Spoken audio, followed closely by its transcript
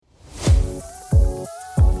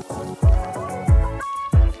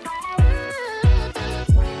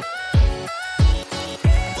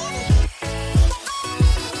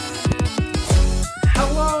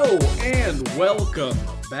Welcome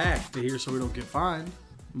back to Here So We Don't Get Fined.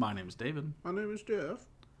 My name is David. My name is Jeff.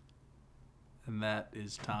 And that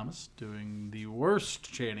is Thomas doing the worst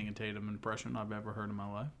Channing and Tatum impression I've ever heard in my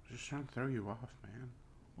life. Just trying to throw you off, man.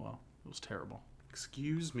 Well, it was terrible.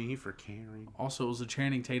 Excuse me for caring. Also, it was a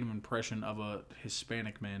Channing Tatum impression of a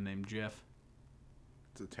Hispanic man named Jeff.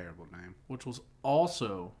 It's a terrible name. Which was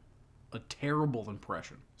also a terrible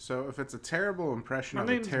impression. So if it's a terrible impression of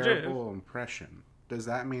a terrible impression, does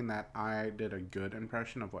that mean that I did a good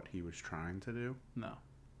impression of what he was trying to do? No.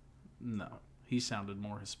 He sounded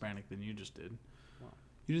more Hispanic than you just did. Wow.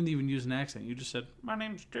 You didn't even use an accent. You just said, my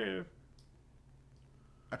name's Jeff.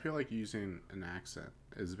 I feel like using an accent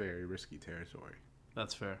is very risky territory.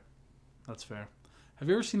 That's fair. Have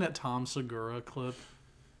you ever seen that Tom Segura clip?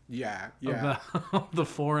 Yeah. About the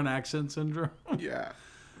foreign accent syndrome? Yeah.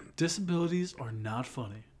 Disabilities are not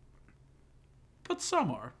funny. But some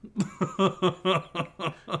are.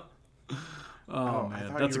 Oh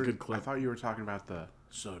man, that's a good clip. I thought you were talking about the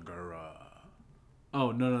Segura.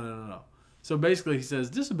 Oh, no. So basically he says,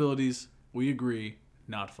 disabilities, we agree,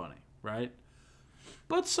 not funny, right?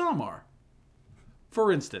 But some are.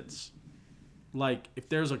 For instance, like if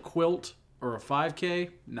there's a quilt or a 5K,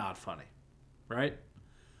 not funny, right?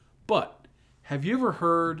 But have you ever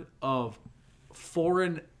heard of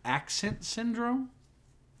foreign accent syndrome?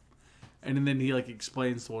 And then he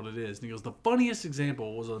explains what it is. And he goes, the funniest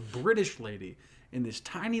example was a British lady in this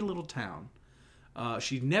tiny little town.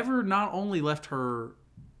 She'd never left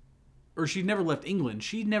England.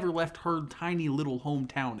 She'd never left her tiny little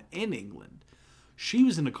hometown in England. She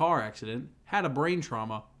was in a car accident, had a brain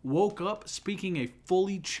trauma, woke up speaking a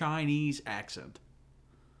fully Chinese accent.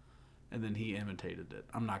 And then he imitated it.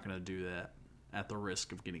 I'm not going to do that at the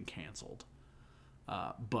risk of getting canceled.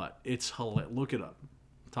 But it's hilarious. Look it up.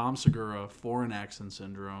 Tom Segura, foreign accent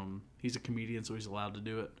syndrome. He's a comedian, so he's allowed to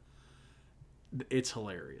do it. It's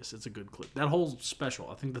hilarious. It's a good clip. That whole special,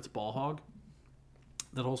 I think that's Ball Hog.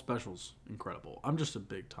 That whole special's incredible. I'm just a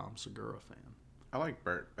big Tom Segura fan. I like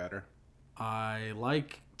Bert better. I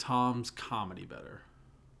like Tom's comedy better.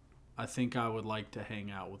 I think I would like to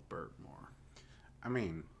hang out with Bert more. I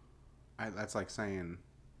mean, that's like saying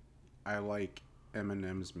I like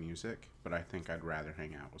Eminem's music, but I think I'd rather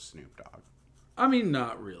hang out with Snoop Dogg. I mean,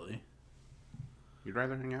 not really. You'd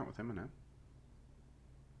rather hang out with Eminem?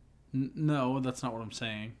 No, that's not what I'm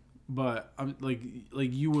saying. But I'm like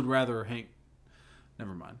you would rather hang.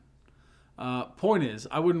 Never mind. Point is,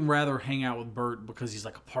 I wouldn't rather hang out with Bert because he's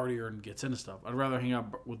like a partier and gets into stuff. I'd rather hang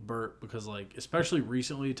out with Bert because especially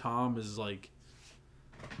recently, Tom's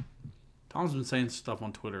been saying stuff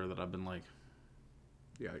on Twitter that I've been like,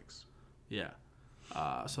 yikes. Yeah.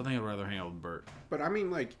 So I think I'd rather hang out with Bert. But I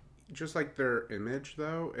mean, just like their image,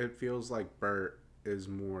 though, it feels like Bert is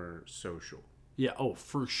more social. Yeah,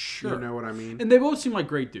 for sure. You know what I mean? And they both seem like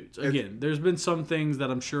great dudes. Again, there's been some things that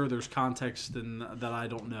I'm sure there's context and that I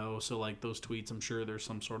don't know. So, those tweets, I'm sure there's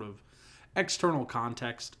some sort of external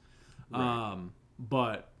context. Right.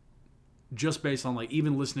 But just based on,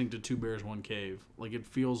 even listening to Two Bears, One Cave, it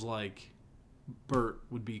feels like Bert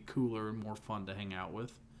would be cooler and more fun to hang out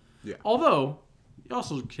with. Yeah. Although, you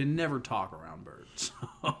also can never talk around Bert. So.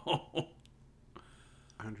 I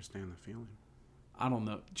understand the feeling. I don't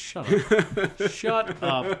know. Shut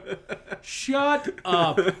up. Shut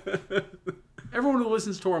up. Everyone who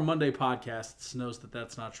listens to our Monday podcasts knows that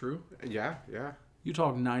that's not true. Yeah. You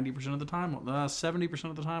talk 90% of the time, 70%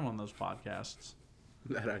 of the time on those podcasts.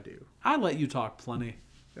 That I do. I let you talk plenty.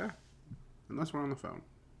 Yeah. Unless we're on the phone.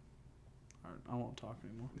 All right, I won't talk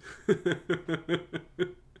anymore.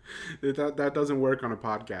 That doesn't work on a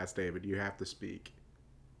podcast, David. You have to speak.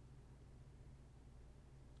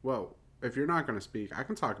 Well, if you're not going to speak, I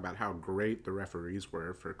can talk about how great the referees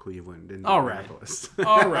were for Cleveland and Indianapolis.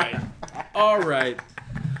 All right.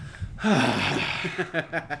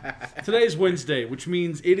 Today's Wednesday, which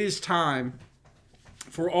means it is time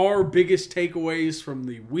for our biggest takeaways from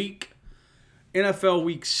the week. NFL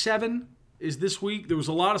Week 7 is this week. There was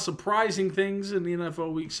a lot of surprising things in the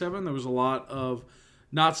NFL Week 7. There was a lot of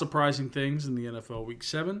not surprising things in the NFL Week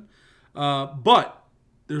 7. But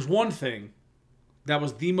there's one thing that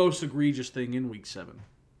was the most egregious thing in Week 7.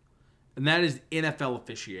 And that is NFL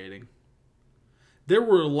officiating. There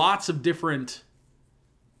were lots of different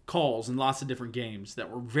calls and lots of different games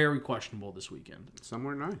that were very questionable this weekend. Some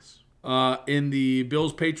were nice. In the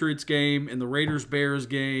Bills-Patriots game, in the Raiders-Bears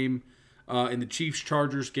game, in the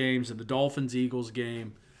Chiefs-Chargers games, in the Dolphins-Eagles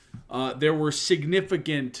game, there were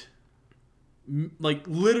significant,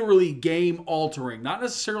 literally game-altering, not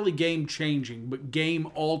necessarily game-changing, but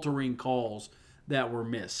game-altering calls that were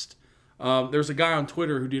missed. There's a guy on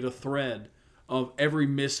Twitter who did a thread of every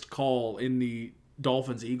missed call in the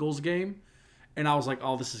Dolphins-Eagles game. And I was like,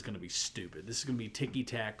 oh, this is going to be stupid. This is going to be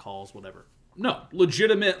ticky-tack calls, whatever. No,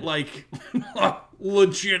 legitimate,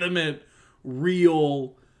 legitimate,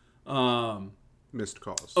 real, missed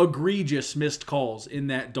calls. egregious missed calls in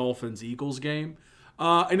that Dolphins-Eagles game.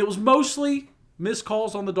 And it was mostly missed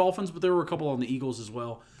calls on the Dolphins, but there were a couple on the Eagles as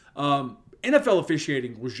well. NFL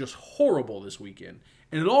officiating was just horrible this weekend.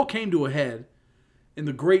 And it all came to a head in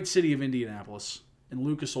the great city of Indianapolis, in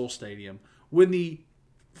Lucas Oil Stadium, when the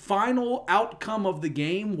final outcome of the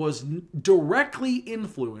game was directly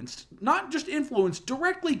influenced, not just influenced,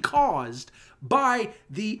 directly caused by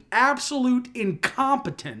the absolute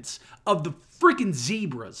incompetence of the freaking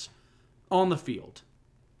zebras on the field.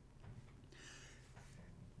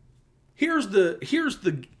 Here's the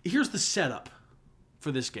setup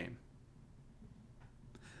for this game.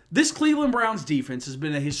 This Cleveland Browns defense has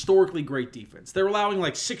been a historically great defense. They're allowing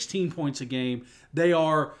like 16 points a game. They've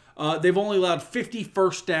only allowed 50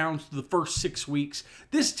 first downs through the first 6 weeks.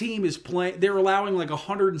 This team is playing. They're allowing like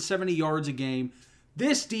 170 yards a game.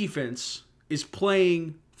 This defense is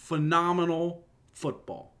playing phenomenal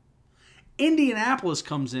football. Indianapolis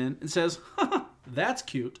comes in and says, that's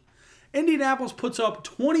cute. Indianapolis puts up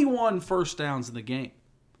 21 first downs in the game.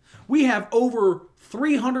 We have over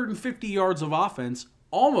 350 yards of offense,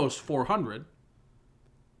 almost 400.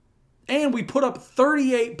 And we put up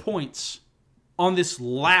 38 points on this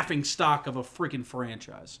laughing stock of a freaking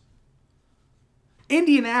franchise.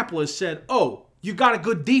 Indianapolis said, oh, you got a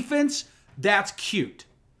good defense? That's cute.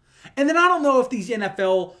 And then I don't know if these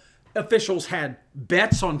NFL officials had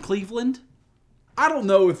bets on Cleveland. I don't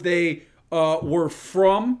know if they were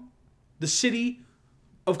from the city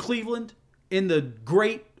of Cleveland in the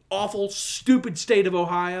great, awful, stupid state of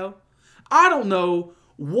Ohio. I don't know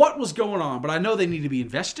what was going on, but I know they need to be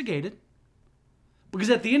investigated.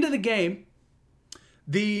 Because at the end of the game,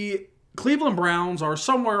 the Cleveland Browns are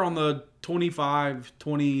somewhere on the 25,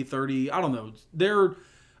 20, 30, I don't know. They're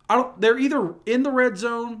either in the red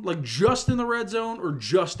zone, like just in the red zone, or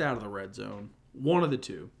just out of the red zone. One of the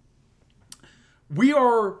two. We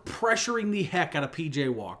are pressuring the heck out of P.J.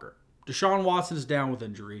 Walker. Deshaun Watson is down with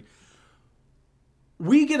injury.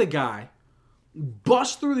 We get a guy,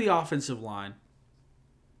 busts through the offensive line,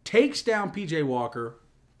 takes down P.J. Walker,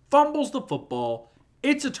 fumbles the football,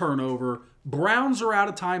 it's a turnover, Browns are out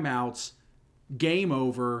of timeouts, game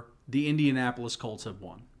over, the Indianapolis Colts have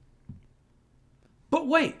won. But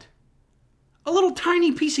wait, a little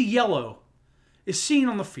tiny piece of yellow is seen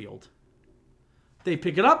on the field. They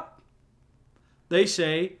pick it up, they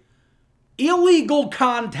say, illegal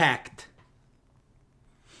contact.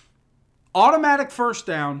 Automatic first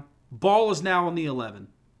down. Ball is now on the 11.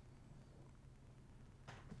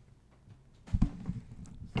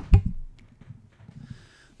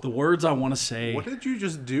 The words I want to say. What did you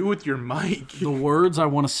just do with your mic? The words I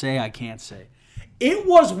want to say, I can't say. It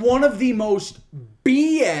was one of the most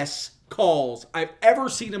BS calls I've ever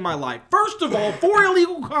seen in my life. First of all, for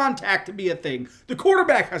illegal contact to be a thing, the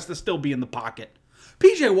quarterback has to still be in the pocket.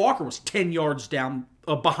 P.J. Walker was 10 yards down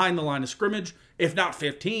behind the line of scrimmage, if not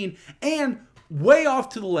 15, and way off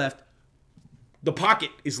to the left. The pocket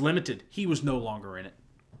is limited. He was no longer in it.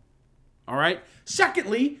 All right?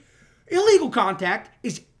 Secondly, illegal contact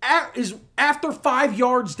is after 5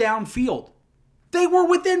 yards downfield. They were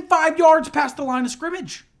within 5 yards past the line of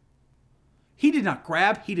scrimmage. He did not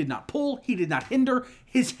grab. He did not pull. He did not hinder.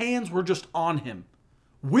 His hands were just on him.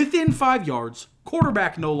 Within 5 yards,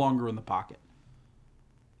 quarterback no longer in the pocket.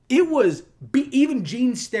 It was, even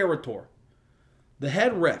Gene Steratore, the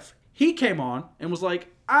head ref, he came on and was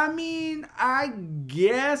like, I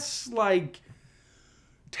guess,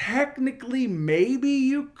 technically maybe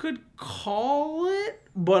you could call it,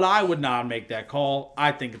 but I would not make that call.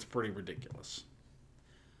 I think it's pretty ridiculous.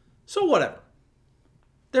 So whatever.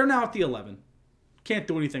 They're now at the 11. Can't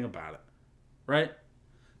do anything about it. Right?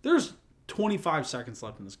 There's 25 seconds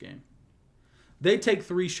left in this game. They take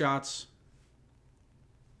 3 shots.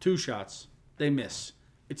 2 shots. They miss.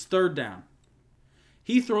 It's third down.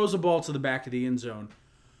 He throws a ball to the back of the end zone.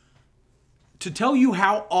 To tell you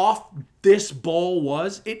how off this ball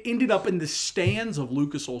was, it ended up in the stands of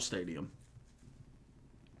Lucas Oil Stadium.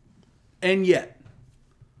 And yet,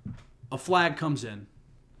 a flag comes in.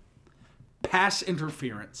 Pass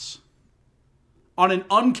interference. On an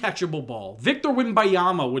uncatchable ball. Victor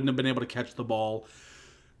Wembanyama wouldn't have been able to catch the ball.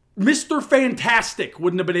 Mr. Fantastic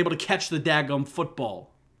wouldn't have been able to catch the daggum football.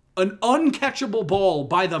 An uncatchable ball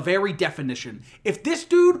by the very definition. If this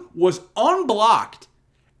dude was unblocked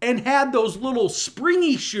and had those little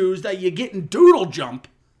springy shoes that you get in Doodle Jump,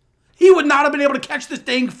 he would not have been able to catch this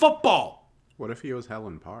dang football. What if he was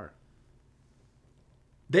Helen Parr?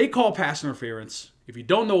 They call pass interference. If you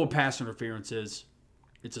don't know what pass interference is,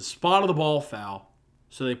 it's a spot of the ball foul.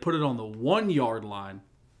 So they put it on the 1 yard line.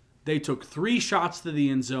 They took 3 shots to the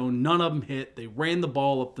end zone. None of them hit. They ran the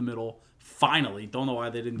ball up the middle. Finally, don't know why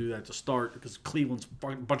they didn't do that to start because Cleveland's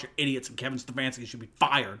a bunch of idiots and Kevin Stefanski should be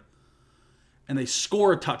fired. And they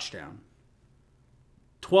score a touchdown.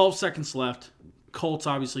 12 seconds left. Colts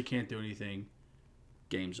obviously can't do anything.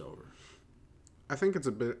 Game's over. I think it's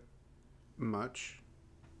a bit much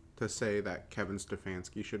to say that Kevin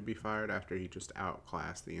Stefanski should be fired after he just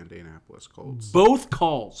outclassed the Indianapolis Colts. Both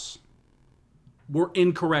calls were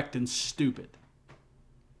incorrect and stupid.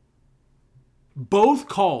 Both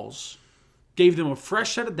calls gave them a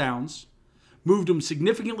fresh set of downs, moved them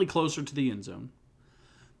significantly closer to the end zone.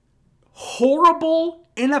 Horrible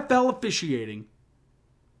NFL officiating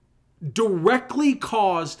directly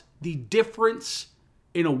caused the difference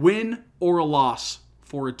in a win or a loss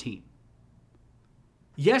for a team.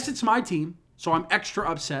 Yes, it's my team, so I'm extra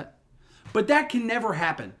upset, but that can never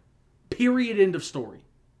happen. Period. End of story.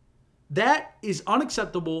 That is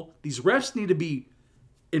unacceptable. These refs need to be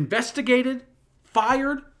investigated,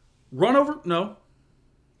 fired, run over. No.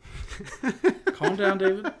 Calm down,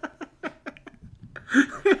 David.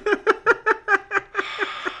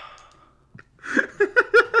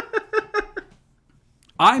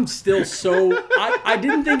 I'm still so... I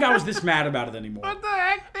didn't think I was this mad about it anymore. What the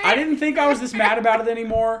heck, man? I didn't think I was this mad about it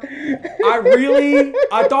anymore.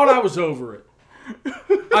 I thought I was over it.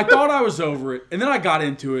 And then I got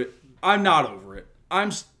into it. I'm not over it.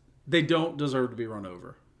 They don't deserve to be run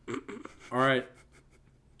over. All right?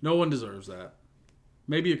 No one deserves that.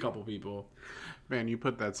 Maybe a couple people. Man, you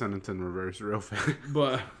put that sentence in reverse real fast.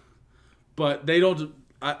 But they don't...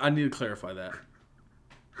 I need to clarify that.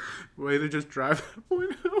 Way to just drive that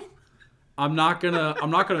point home. I'm not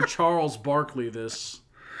gonna Charles Barkley this.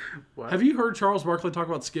 What? Have you heard Charles Barkley talk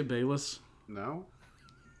about Skip Bayless? No.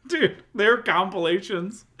 Dude, there are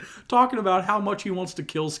compilations talking about how much he wants to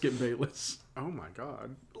kill Skip Bayless. Oh my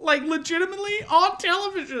God. Like legitimately on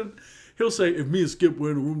television. He'll say, if me and Skip were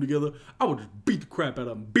in a room together, I would just beat the crap out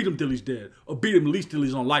of him. Beat him till he's dead. Or beat him at least till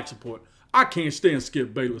he's on life support. I can't stand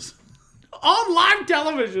Skip Bayless. On live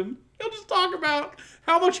television. He'll just talk about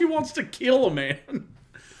how much he wants to kill a man.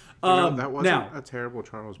 That wasn't a terrible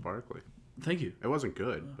Charles Barkley. Thank you. It wasn't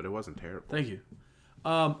good, but it wasn't terrible. Thank you.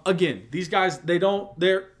 Again, these guys,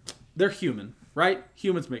 they're human, right?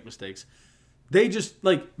 Humans make mistakes. They just,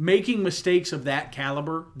 making mistakes of that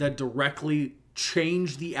caliber that directly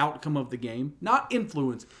change the outcome of the game, not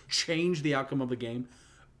influence, change the outcome of the game,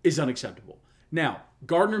 is unacceptable. Now,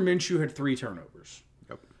 Gardner Minshew had 3 turnovers.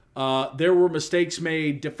 Yep. There were mistakes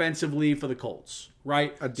made defensively for the Colts,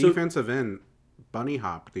 right? A defensive end bunny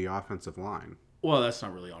hopped the offensive line. Well, that's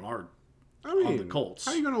not really on the Colts.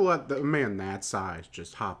 How are you going to let the man that size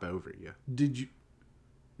just hop over you? Did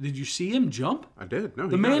you see him jump? I did. No,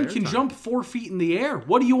 the man can jump 4 feet in the air.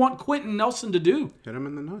 What do you want Quentin Nelson to do? Hit him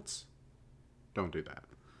in the nuts. Don't do that.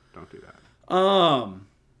 Don't do that.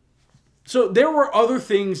 So there were other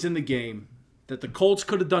things in the game that the Colts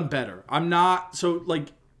could have done better.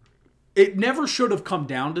 It never should have come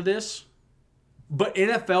down to this, but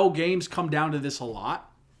NFL games come down to this a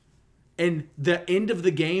lot. And the end of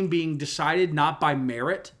the game being decided not by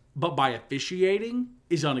merit, but by officiating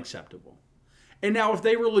is unacceptable. And now if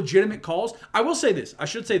they were legitimate calls, I will say this. I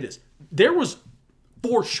should say this. There was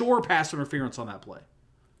for sure pass interference on that play.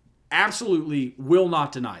 Absolutely will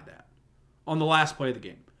not deny that. On the last play of the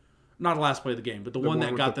game. Not the last play of the game, but the one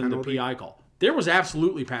that got them the PI call. There was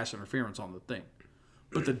absolutely pass interference on the thing.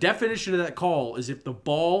 But the definition of that call is if the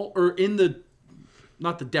ball, or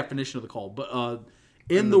not the definition of the call, but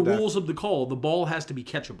in the rules of the call, the ball has to be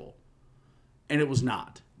catchable. And it was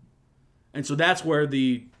not. And so that's where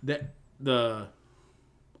the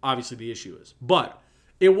obviously the issue is. But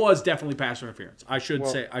it was definitely pass interference. I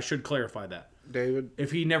should clarify that. David,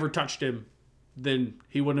 if he never touched him, then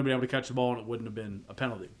he wouldn't have been able to catch the ball and it wouldn't have been a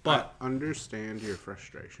penalty. But I understand your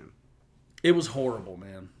frustration. It was horrible,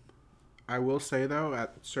 man. I will say, though,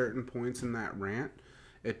 at certain points in that rant,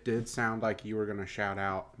 it did sound like you were going to shout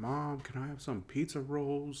out, "Mom, can I have some pizza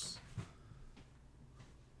rolls?"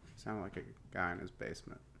 Sounded like a guy in his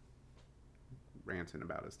basement ranting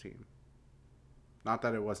about his team. Not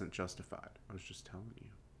that it wasn't justified. I was just telling you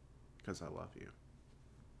because I love you.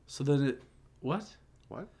 So then what?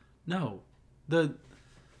 What? No.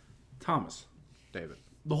 Thomas. David.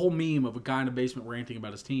 The whole meme of a guy in a basement ranting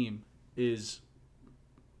about his team is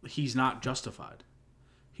he's not justified.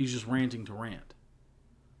 He's just ranting to rant.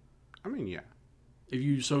 I mean, yeah. If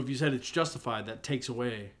you said it's justified, that takes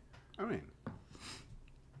away. I mean,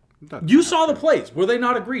 you saw the plays. Were they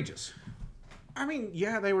not egregious? I mean,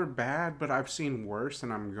 yeah, they were bad, but I've seen worse,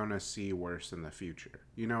 and I'm gonna see worse in the future.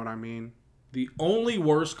 You know what I mean? The only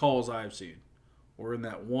worst calls I've seen were in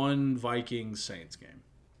that one Vikings Saints game.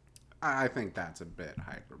 I think that's a bit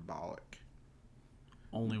hyperbolic.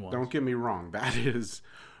 Only one. Don't get me wrong, that is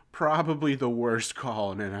probably the worst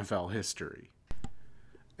call in NFL history.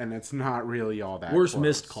 And it's not really all that Worst close.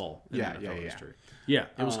 Missed call in NFL history. Yeah,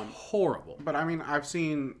 it was horrible. But I mean,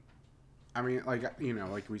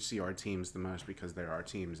 like we see our teams the most because there are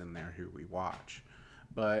teams in there who we watch.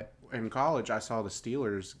 But in college, I saw the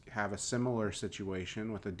Steelers have a similar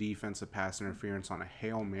situation with a defensive pass interference on a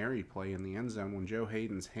Hail Mary play in the end zone when Joe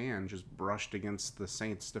Hayden's hand just brushed against the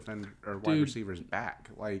Saints defender or wide receiver's back.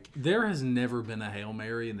 Like, there has never been a Hail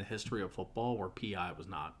Mary in the history of football where PI was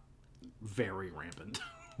not very rampant.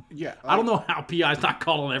 Yeah, I don't know how PI's not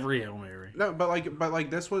called on every Hail Mary. No, but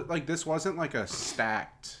this wasn't like a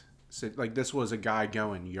stacked. Like, this was a guy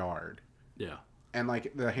going yard. Yeah. And,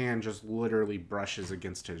 like, the hand just literally brushes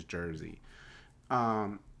against his jersey.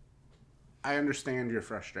 I understand your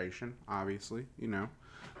frustration, obviously, you know.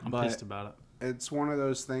 I'm pissed about it. It's one of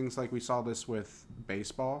those things, like we saw this with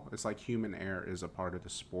baseball. It's like human error is a part of the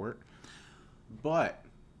sport. But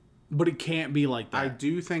it can't be like that. I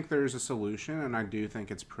do think there's a solution, and I do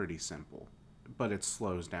think it's pretty simple. But it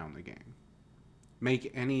slows down the game.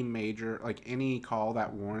 Make any call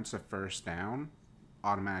that warrants a first down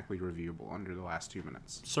automatically reviewable under the last 2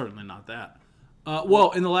 minutes. Certainly not that. Well,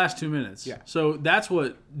 in the last 2 minutes. Yeah. So that's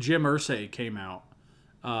what Jim Irsay came out,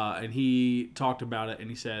 and he talked about it, and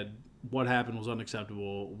he said, what happened was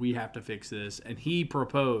unacceptable. We have to fix this. And he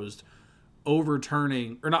proposed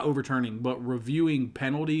reviewing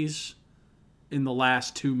penalties in the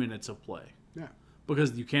last 2 minutes of play. Yeah.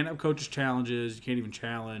 Because you can't have coaches' challenges. You can't even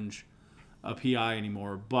challenge a PI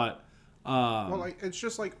anymore. But it's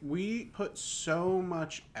just like we put so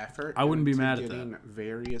much effort. I wouldn't be into mad at getting that.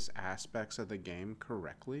 Various aspects of the game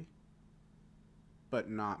correctly, but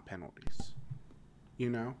not penalties. You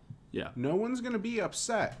know? Yeah. No one's gonna be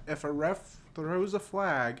upset if a ref throws a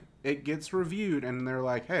flag, it gets reviewed, and they're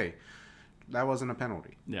like, "Hey, that wasn't a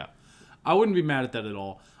penalty." Yeah. I wouldn't be mad at that at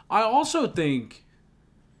all. I also think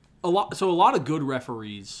a lot of good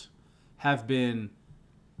referees have been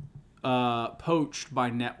poached by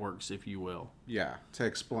networks, if you will. Yeah, to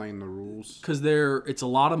explain the rules. Because it's a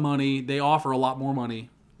lot of money. They offer a lot more money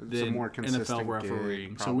It's a than more consistent NFL refereeing.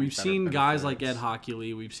 gig, So probably we've better seen guys like benefits. Ed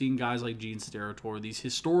Hockley. We've seen guys like Gene Steratore. These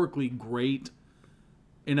historically great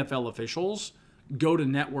NFL officials go to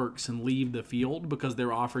networks and leave the field because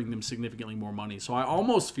they're offering them significantly more money. So I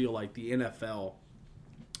almost feel like the NFL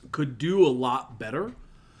could do a lot better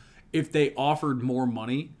if they offered more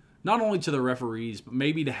money, not only to the referees, but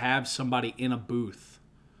maybe to have somebody in a booth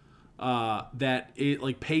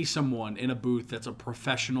pay someone in a booth that's a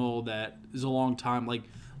professional, that is a long time. Like,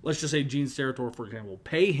 let's just say Gene Steratore, for example,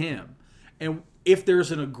 pay him. And if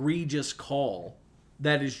there's an egregious call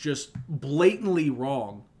that is just blatantly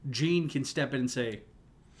wrong, Gene can step in and say,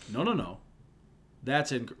 no.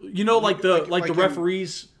 That's in, the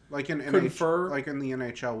referees Like in confer. like in the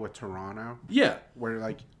NHL with Toronto. Yeah. Where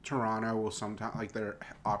like Toronto will sometimes, like, their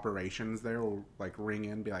operations there will like ring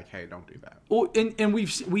in and be like, "Hey, don't do that." Well, and we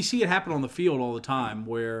see it happen on the field all the time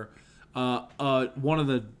where one of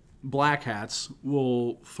the black hats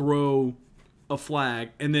will throw a flag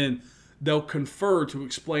and then they'll confer to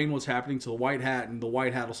explain what's happening to the white hat, and the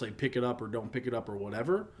white hat will say pick it up or don't pick it up or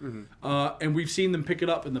whatever. Mm-hmm. And we've seen them pick it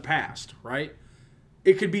up in the past, right?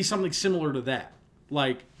 It could be something similar to that.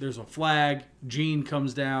 Like, there's a flag, Gene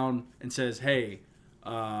comes down and says, hey,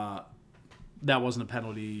 that wasn't a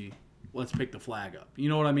penalty, let's pick the flag up. You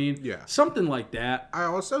know what I mean? Yeah. Something like that. I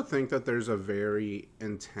also think that there's a very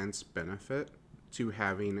intense benefit to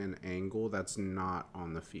having an angle that's not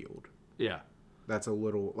on the field. Yeah. That's a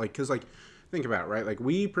little, like, because, like, think about it, right? Like,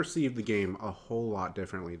 we perceive the game a whole lot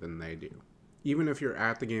differently than they do. Even if you're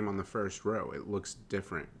at the game on the first row, it looks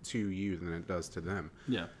different to you than it does to them.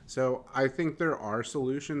 Yeah. So I think there are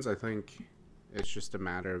solutions. I think it's just a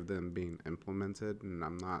matter of them being implemented, and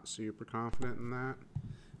I'm not super confident in that.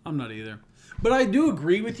 I'm not either. But I do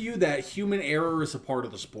agree with you that human error is a part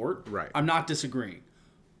of the sport. Right. I'm not disagreeing.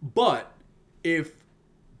 But if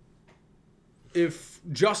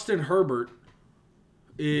Justin Herbert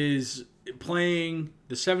is playing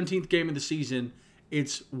the 17th game of the season,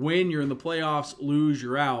 it's win, you're in the playoffs, lose,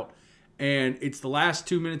 you're out, and it's the last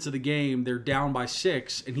 2 minutes of the game, they're down by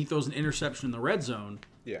 6, and he throws an interception in the red zone.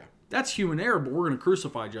 Yeah. That's human error, but we're going to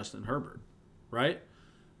crucify Justin Herbert, right?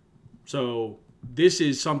 So this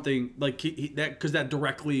is something like because that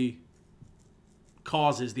directly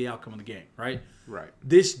causes the outcome of the game, right? Right.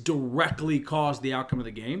 This directly caused the outcome of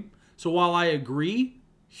the game. So while I agree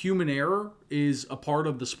human error is a part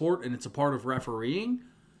of the sport and it's a part of refereeing,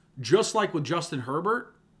 just like with Justin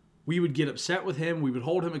Herbert, we would get upset with him. We would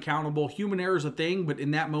hold him accountable. Human error is a thing, but in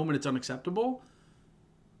that moment, it's unacceptable.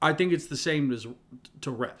 I think it's the same as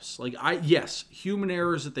to refs. Yes, human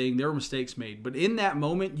error is a thing. There are mistakes made, but in that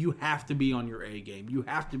moment, you have to be on your A game. You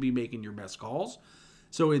have to be making your best calls.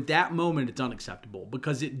 So at that moment, it's unacceptable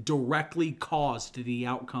because it directly caused the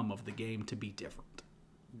outcome of the game to be different.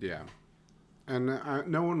 Yeah, and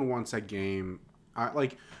no one wants a game.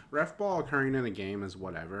 Ref ball occurring in a game is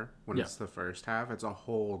whatever. When it's the first half, it's a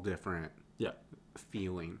whole different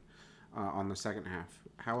feeling on the second half.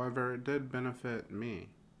 However, it did benefit me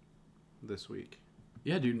this week.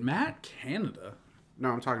 Yeah, dude, Matt Canada. No,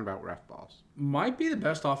 I'm talking about ref balls. Might be the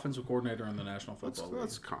best offensive coordinator in the National Football League.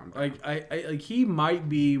 Let's calm down. He might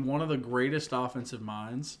be one of the greatest offensive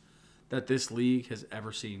minds that this league has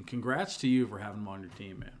ever seen. Congrats to you for having him on your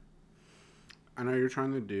team, man. I know you're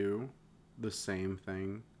trying to do the same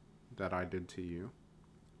thing that I did to you,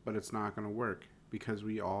 but it's not going to work because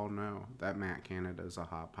we all know that Matt Canada is a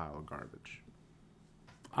hot pile of garbage.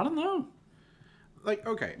 I don't know.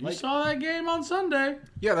 You saw that game on Sunday.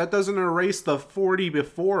 Yeah, that doesn't erase the 40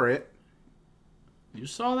 before it. You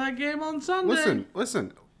saw that game on Sunday.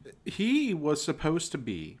 Listen. He was supposed to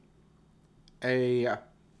be a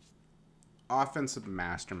offensive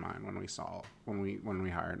mastermind when we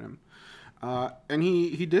hired him, and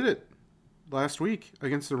he did it last week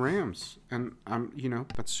against the Rams, and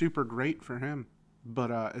that's super great for him,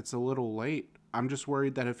 but it's a little late. I'm just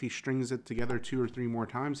worried that if he strings it together 2 or 3 more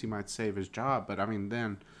times, he might save his job. But I mean,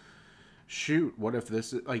 then, shoot, what if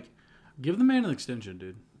this is like? Give the man an extension,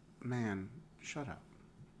 dude. Man, shut up.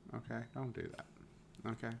 Okay, don't do that.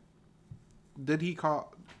 Okay. Did he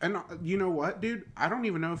call? And you know what, dude? I don't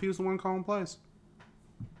even know if he was the one calling plays.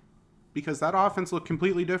 Because that offense looked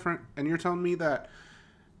completely different, and you're telling me that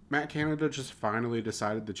Matt Canada just finally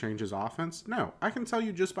decided to change his offense? No, I can tell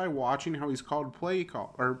you just by watching how he's called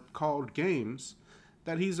called games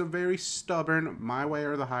that he's a very stubborn, my way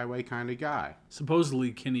or the highway kind of guy.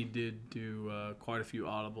 Supposedly, Kenny did do quite a few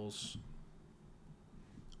audibles.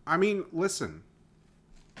 I mean, listen,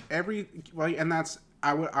 and that's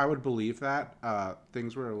I would believe that.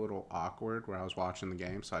 Things were a little awkward where I was watching the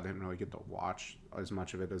game, so I didn't really get to watch as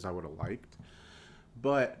much of it as I would have liked.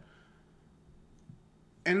 But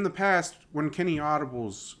in the past, when Kenny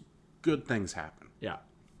audibles, good things happen. Yeah.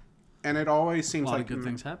 And it always seems like good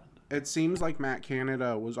things happened. It seems like Matt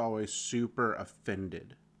Canada was always super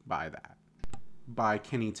offended by that. By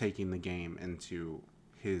Kenny taking the game into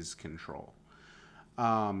his control.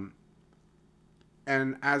 And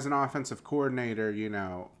as an offensive coordinator,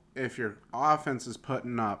 if your offense is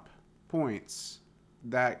putting up points,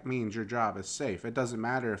 that means your job is safe. It doesn't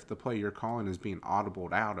matter if the play you're calling is being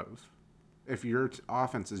audibled out of. If your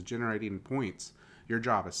offense is generating points, your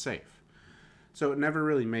job is safe. So it never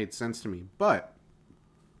really made sense to me. But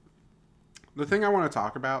the thing I want to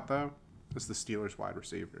talk about, though, is the Steelers wide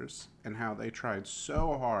receivers and how they tried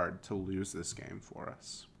so hard to lose this game for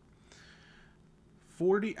us.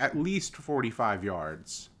 At least 45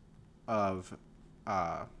 yards of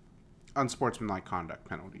unsportsmanlike conduct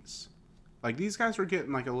penalties. Like, these guys were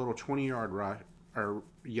getting like a little 20-yard rush or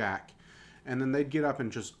yak, and then they'd get up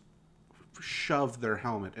and just shove their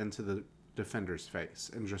helmet into the defender's face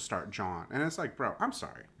and just start jawing. And it's like, bro, I'm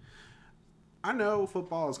sorry. I know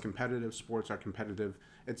football is competitive. Sports are competitive.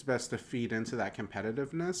 It's best to feed into that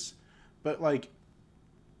competitiveness. But,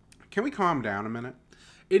 can we calm down a minute?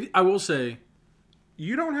 I will say,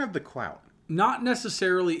 you don't have the clout. Not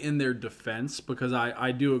necessarily in their defense, because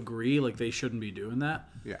I do agree, they shouldn't be doing that.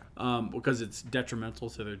 Yeah. Because it's detrimental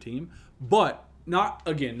to their team. But not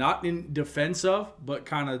in defense of, but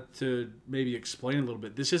kind of to maybe explain a little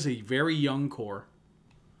bit. This is a very young core.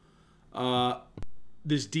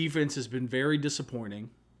 This defense has been very disappointing.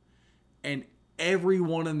 And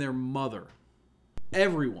everyone and their mother,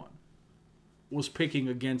 everyone, was picking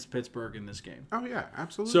against Pittsburgh in this game. Oh, yeah,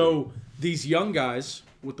 absolutely. So these young guys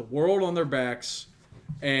with the world on their backs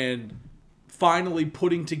and finally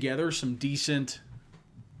putting together some decent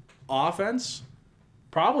offense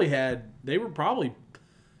they were probably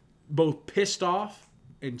both pissed off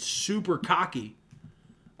and super cocky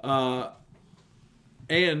and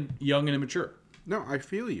young and immature. No, I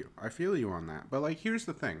feel you. I feel you on that. But here's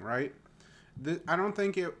the thing, right? I don't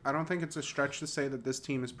think it's a stretch to say that this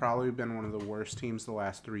team has probably been one of the worst teams the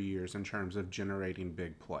last 3 years in terms of generating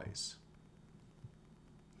big plays.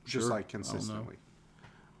 Just consistently.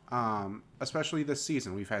 Especially this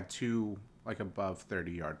season, we've had 2 above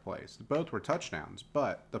 30-yard plays. Both were touchdowns,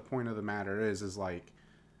 but the point of the matter is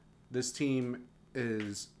this team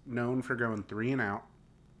is known for going 3 and out.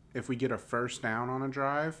 If we get a first down on a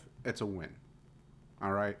drive, it's a win.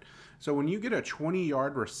 All right. So when you get a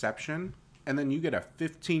 20-yard reception and then you get a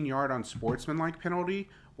 15-yard unsportsmanlike penalty,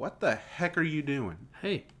 what the heck are you doing?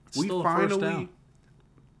 Hey, it's still a first down.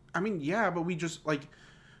 I mean, yeah, but we just, like,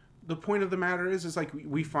 the point of the matter is like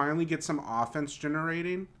we finally get some offense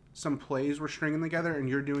generating, some plays we're stringing together, and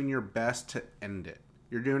you're doing your best to end it.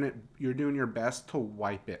 You're doing your best to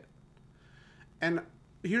wipe it. And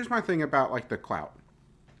here's my thing about, like, the clout.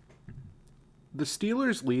 The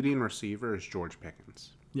Steelers' leading receiver is George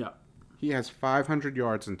Pickens. Yeah. He has 500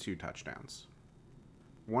 yards and 2 touchdowns.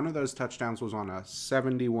 One of those touchdowns was on a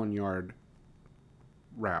 71-yard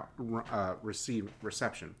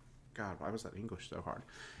reception. God, why was that English so hard?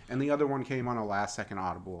 And the other one came on a last-second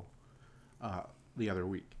audible the other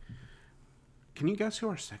week. Can you guess who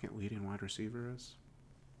our second leading wide receiver is?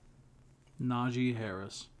 Najee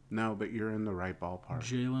Harris. No, but you're in the right ballpark.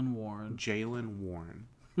 Jaylen Warren.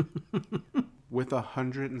 With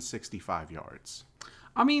 165 yards.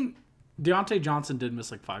 I mean, Deontay Johnson did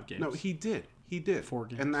miss like 5 games. No, he did. 4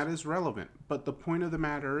 games. And that is relevant. But the point of the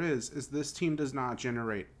matter is this team does not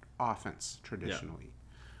generate offense traditionally. Yeah.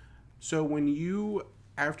 So when you,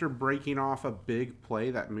 after breaking off a big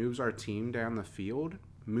play that moves our team down the field,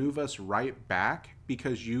 move us right back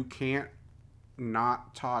because you can't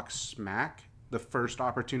not talk smack the first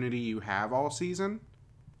opportunity you have all season,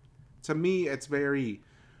 to me, it's very,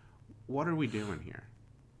 what are we doing here?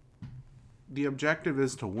 The objective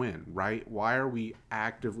is to win, right? Why are we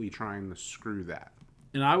actively trying to screw that?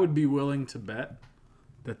 And I would be willing to bet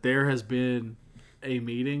that there has been a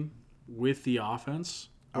meeting with the offense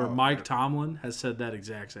where Mike Tomlin has said that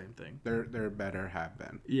exact same thing. There better have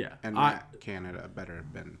been. Yeah. And Matt Canada better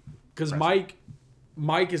have been. Because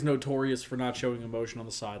Mike is notorious for not showing emotion on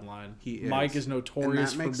the sideline. He is. Mike is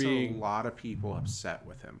notorious and that for being... makes a lot of people upset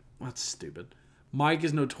with him. That's stupid. Mike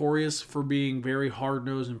is notorious for being very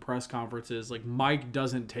hard-nosed in press conferences. Like, Mike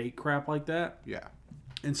doesn't take crap like that. Yeah.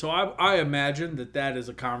 And so I imagine that is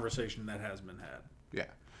a conversation that has been had. Yeah.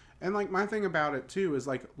 And, like, my thing about it, too, is,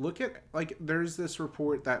 like, look at, like, there's this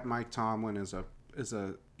report that Mike Tomlin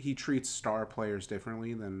he treats star players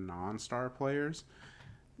differently than non-star players.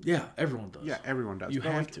 Yeah, everyone does. Yeah, everyone does. You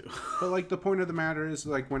have to. But, like, the point of the matter is,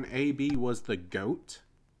 like, when AB was the GOAT,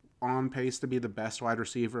 on pace to be the best wide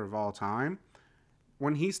receiver of all time,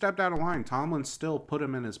 when he stepped out of line, Tomlin still put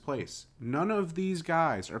him in his place. None of these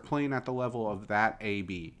guys are playing at the level of that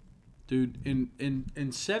AB. Dude,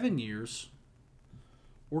 in 7 years,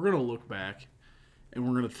 we're going to look back and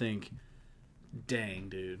we're going to think, dang,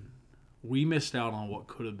 dude, we missed out on what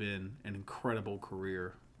could have been an incredible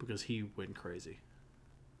career because he went crazy.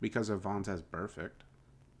 Because of Vontaze Burfict.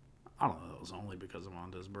 I don't know. It was only because of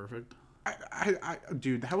Vontaze Burfict.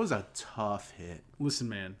 Dude, that was a tough hit. Listen,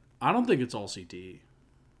 man, I don't think it's all CTE.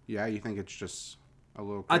 Yeah, you think it's just a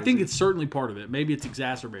little crazy? I think it's certainly part of it. Maybe it's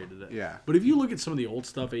exacerbated it. Yeah. But if you look at some of the old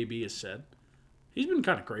stuff AB has said, he's been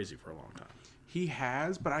kind of crazy for a long time. He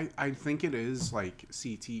has, but I think it is, like,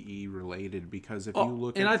 CTE related because if you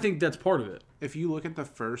look at... And I think that's part of it. If you look at the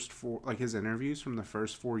first 4, like, his interviews from the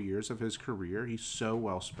first 4 years of his career, he's so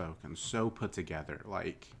well-spoken, so put together.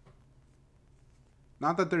 Like,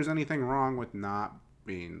 not that there's anything wrong with not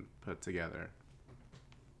being put together,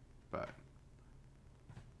 but...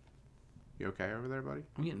 You okay over there, buddy?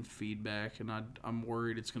 I'm getting feedback, and I'm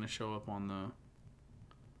worried it's going to show up on the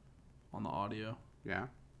audio. Yeah?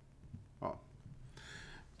 Oh.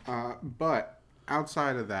 But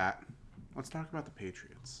outside of that, let's talk about the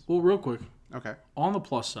Patriots. Well, real quick. Okay. On the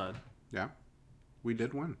plus side. Yeah. We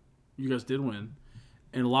did win. You guys did win.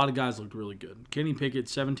 And a lot of guys looked really good. Kenny Pickett,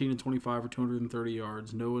 17 and 25 for 230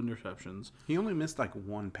 yards, no interceptions. He only missed like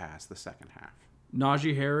one pass the second half.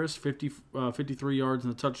 Najee Harris, 53 yards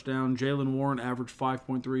and a touchdown. Jaylen Warren averaged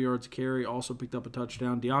 5.3 yards a carry, also picked up a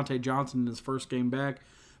touchdown. Deontay Johnson in his first game back,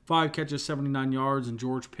 5 catches, 79 yards. And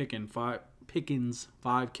George Pickens,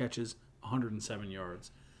 5 catches, 107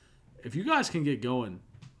 yards. If you guys can get going,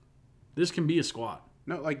 this can be a squad.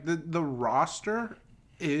 No, like the roster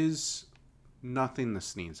is nothing to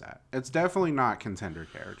sneeze at. It's definitely not contender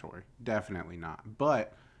territory. Definitely not.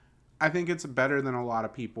 But I think it's better than a lot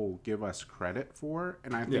of people give us credit for,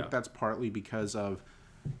 and I think that's partly because of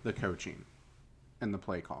the coaching and the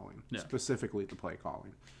play calling, specifically the play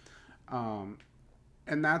calling.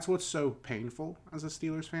 And that's what's so painful as a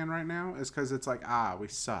Steelers fan right now is because it's like, we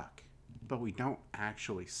suck, but we don't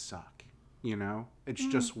actually suck. You know, it's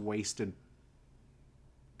just wasted.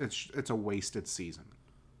 It's a wasted season.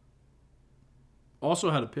 Also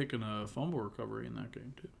had a pick and a fumble recovery in that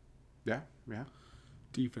game too. Yeah.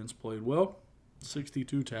 Defense played well.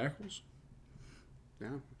 62 tackles. Yeah.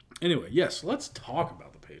 Anyway, yes, let's talk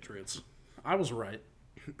about the Patriots. I was right.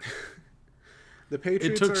 The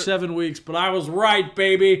Patriots. It took 7 weeks, but I was right,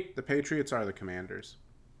 baby. The Patriots are the Commanders.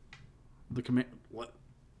 What?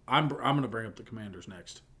 I'm going to bring up the Commanders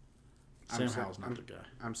next. Sam Howell's not the guy.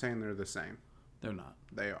 I'm saying they're the same. They're not.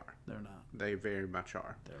 They are. They're not. They very much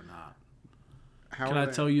are. They're not. Can I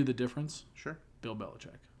tell you the difference? Sure. Bill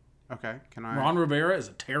Belichick. Okay. Can I? Ron Rivera is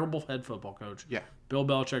a terrible head football coach. Yeah. Bill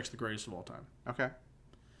Belichick's the greatest of all time. Okay.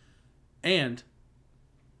 And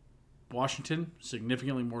Washington,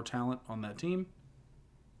 significantly more talent on that team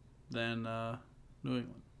than New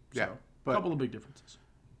England. So, a couple of big differences.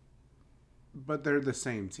 But they're the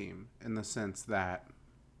same team in the sense that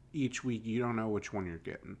each week you don't know which one you're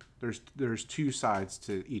getting. There's two sides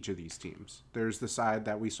to each of these teams. There's the side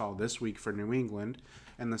that we saw this week for New England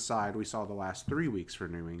and the side we saw the last 3 weeks for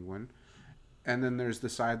New England. And then there's the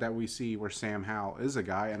side that we see where Sam Howell is a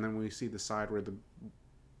guy, and then we see the side where the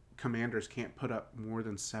Commanders can't put up more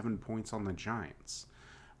than 7 points on the Giants.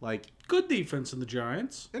 Like, good defense in the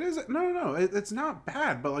Giants. It is no. It's not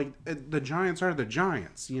bad, but the Giants are the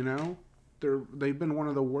Giants. You know, they've been one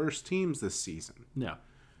of the worst teams this season. Yeah.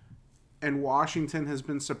 And Washington has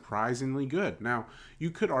been surprisingly good. Now,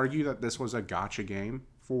 you could argue that this was a gotcha game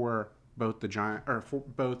for both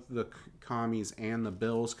the Commies and the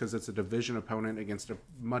Bills because it's a division opponent against a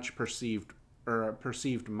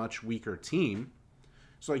perceived much weaker team.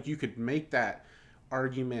 So you could make that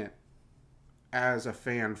argument as a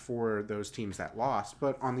fan for those teams that lost.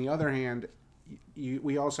 But on the other hand,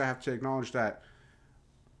 we also have to acknowledge that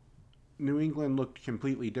New England looked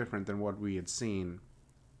completely different than what we had seen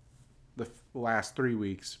the last 3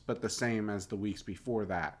 weeks, but the same as the weeks before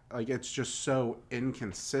that. Like, it's just so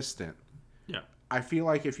inconsistent. Yeah. I feel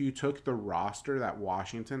like if you took the roster that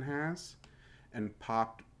Washington has and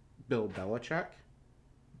popped Bill Belichick,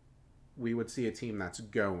 we would see a team that's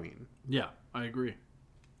going. Yeah, I agree.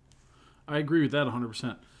 I agree with that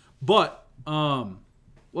 100%. But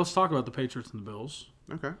let's talk about the Patriots and the Bills.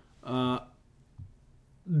 Okay.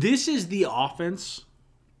 This is the offense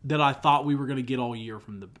that I thought we were going to get all year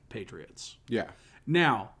from the Patriots. Yeah.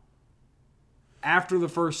 Now, after the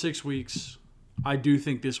first 6 weeks, I do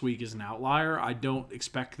think this week is an outlier. I don't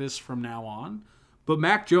expect this from now on. But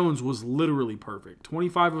Mac Jones was literally perfect.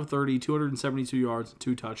 25 of 30, 272 yards,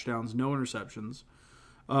 2 touchdowns, no interceptions.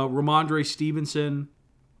 Ramondre Stevenson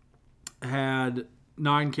had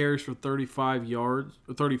 9 carries for 34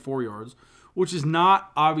 yards, which is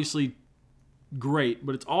not obviously great,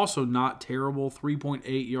 but it's also not terrible.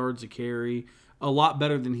 3.8 yards a carry, a lot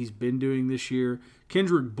better than he's been doing this year.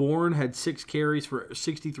 Kendrick Bourne had 6 carries for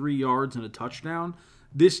 63 yards and a touchdown.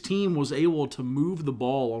 This team was able to move the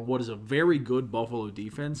ball on what is a very good Buffalo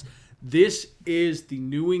defense. This is the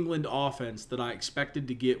New England offense that I expected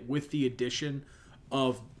to get with the addition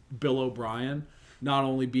of Bill O'Brien, not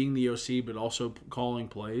only being the OC, but also calling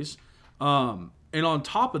plays. And on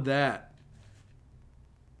top of that,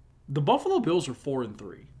 the Buffalo Bills are 4-3.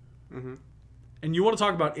 Mm-hmm. And you want to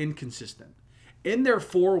talk about inconsistent. In their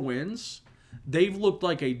 4 wins, they've looked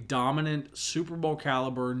like a dominant Super Bowl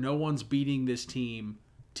caliber, no one's beating this team.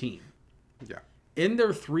 Yeah. In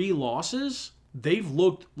their 3 losses, they've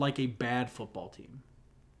looked like a bad football team.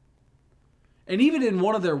 And even in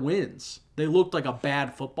one of their wins, they looked like a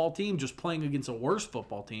bad football team just playing against a worse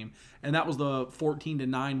football team. And that was the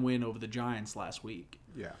 14-9 win over the Giants last week.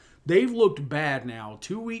 Yeah. They've looked bad now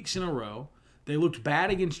 2 weeks in a row. They looked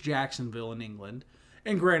bad against Jacksonville in England.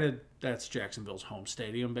 And granted, that's Jacksonville's home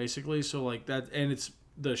stadium, basically. So, like, that, and it's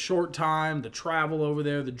the short time, the travel over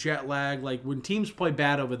there, the jet lag. Like, when teams play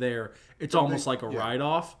bad over there, it's almost like a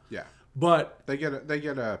write-off. Yeah. But they get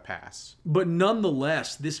a pass. But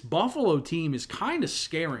nonetheless, this Buffalo team is kind of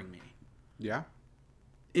scaring me. Yeah.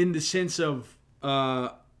 In the sense of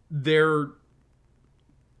their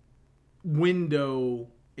window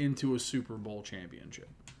into a Super Bowl championship.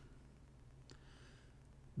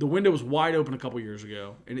 The window was wide open a couple years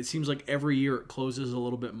ago, and it seems like every year it closes a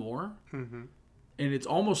little bit more. Mm-hmm. And it's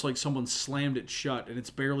almost like someone slammed it shut, and it's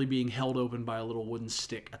barely being held open by a little wooden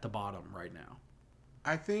stick at the bottom right now.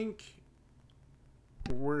 I think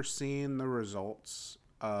we're seeing the results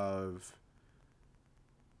of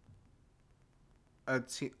a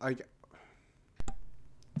team, like,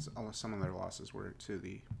 some of their losses were to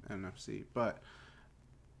the NFC, but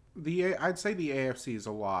I'd say the AFC is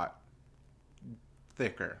a lot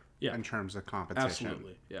thicker in terms of competition.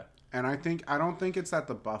 Absolutely, yeah. And I don't think it's that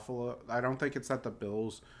the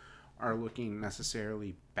Bills are looking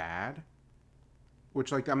necessarily bad.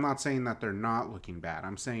 Which, like, I'm not saying that they're not looking bad.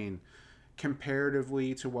 I'm saying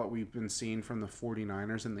comparatively to what we've been seeing from the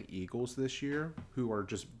 49ers and the Eagles this year, who are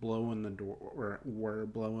just blowing the door or were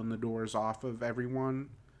blowing the doors off of everyone,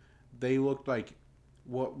 they looked like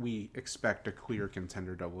what we expect a clear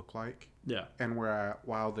contender to look like. Yeah. And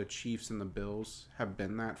while the Chiefs and the Bills have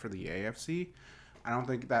been that for the AFC, I don't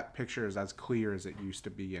think that picture is as clear as it used to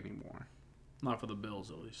be anymore. Not for the Bills,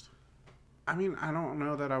 at least. I mean, I don't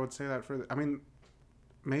know that I would say that I mean,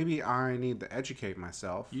 maybe I need to educate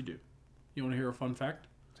myself. You do. You want to hear a fun fact?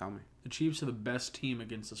 Tell me. The Chiefs are the best team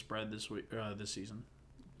against the spread this season.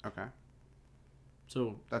 Okay.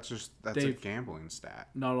 So that's a gambling stat.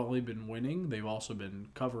 Not only been winning, they've also been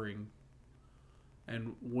covering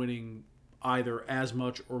and winning either as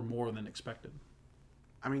much or more than expected.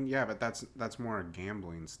 I mean, yeah, but that's more a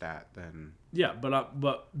gambling stat than... Yeah,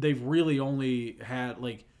 but they've really only had,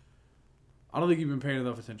 like... I don't think you've been paying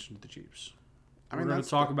enough attention to the Chiefs. I mean, we're going to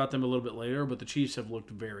talk about them a little bit later, but the Chiefs have looked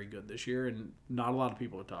very good this year, and not a lot of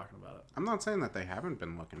people are talking about it. I'm not saying that they haven't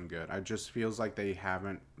been looking good. I just feels like they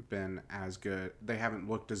haven't been as good. They haven't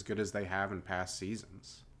looked as good as they have in past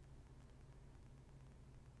seasons.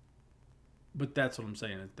 But that's what I'm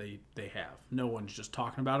saying. They have. No one's just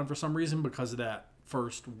talking about them for some reason because of that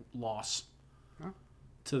first loss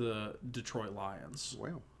to the Detroit Lions.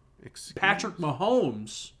 Well, Patrick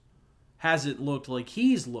Mahomes hasn't looked like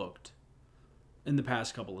he's looked in the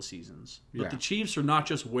past couple of seasons. But the Chiefs are not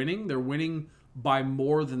just winning, they're winning by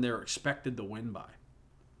more than they're expected to win by.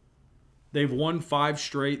 They've won 5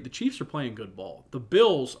 straight. The Chiefs are playing good ball. The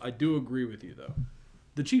Bills, I do agree with you, though.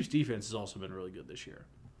 The Chiefs' defense has also been really good this year.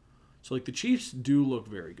 So, the Chiefs do look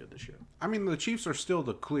very good this year. I mean, the Chiefs are still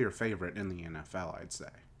the clear favorite in the NFL, I'd say.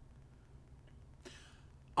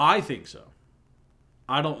 I think so.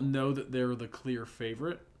 I don't know that they're the clear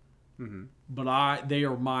favorite, but they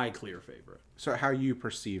are my clear favorite. So how you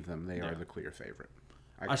perceive them, they are the clear favorite.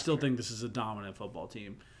 I still think this is a dominant football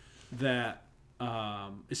team that,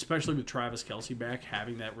 especially with Travis Kelce back,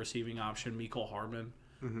 having that receiving option, Mecole Hardman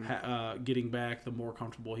getting back, the more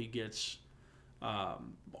comfortable he gets,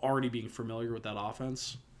 already being familiar with that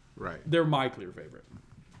offense. Right. They're my clear favorite.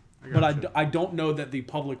 But I don't know that the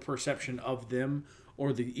public perception of them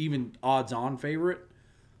or the even odds-on favorite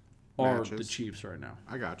are the Chiefs right now.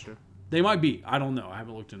 I got you. They might be. I don't know. I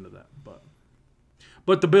haven't looked into that.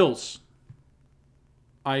 But the Bills,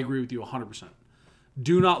 I agree with you 100%.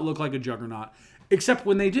 Do not look like a juggernaut, except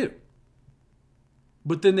when they do.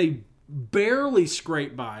 But then they barely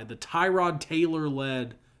scrape by the Tyrod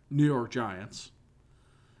Taylor-led New York Giants.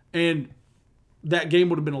 And that game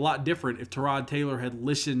would have been a lot different if Tyrod Taylor had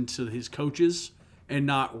listened to his coaches and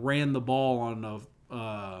not ran the ball on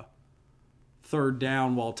a third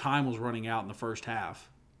down while time was running out in the first half.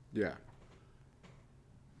 Yeah.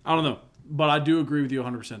 I don't know. But I do agree with you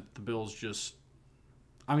 100%. The Bills just...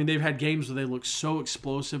 I mean, they've had games where they look so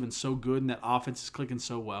explosive and so good and that offense is clicking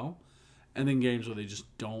so well. And then games where they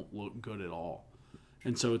just don't look good at all.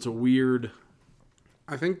 And so it's a weird...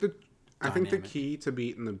 I think the key to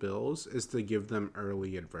beating the Bills is to give them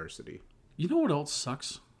early adversity. You know what else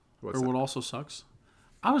sucks? What also sucks?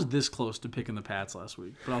 I was this close to picking the Pats last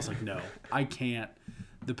week, but I was like, no, I can't.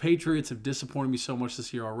 The Patriots have disappointed me so much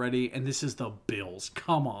this year already, and this is the Bills.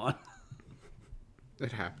 Come on.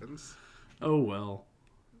 It happens. Oh, well.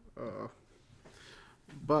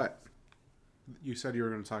 But you said you were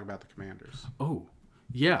going to talk about the Commanders. Oh,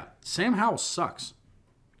 yeah. Sam Howell sucks.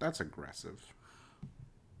 That's aggressive.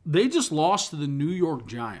 They just lost to the New York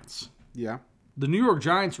Giants. Yeah. The New York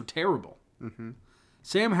Giants are terrible. Mm-hmm.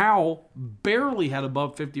 Sam Howell barely had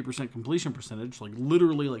above 50% completion percentage, like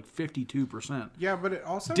literally like 52%. Yeah, but it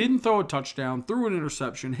also... Didn't throw a touchdown, threw an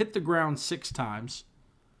interception, hit the ground 6 times.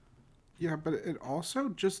 Yeah, but it also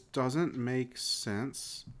just doesn't make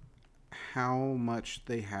sense how much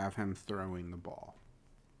they have him throwing the ball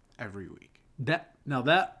every week. That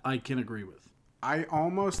I can agree with. I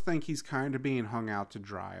almost think he's kind of being hung out to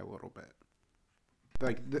dry a little bit.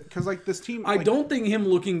 Because this team... I don't think him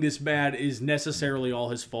looking this bad is necessarily all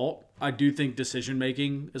his fault. I do think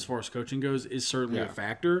decision-making, as far as coaching goes, is certainly a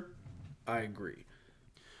factor. I agree.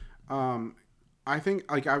 I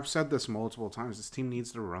think, I've said this multiple times, this team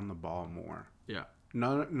needs to run the ball more. Yeah.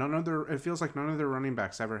 It feels like none of their running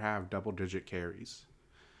backs ever have double-digit carries.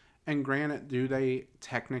 And granted, do they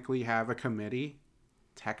technically have a committee?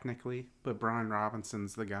 Technically, but Brian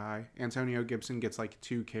Robinson's the guy. Antonio Gibson gets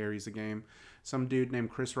 2 carries a game. Some dude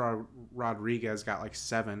named Chris Rodriguez got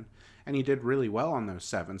 7, and he did really well on those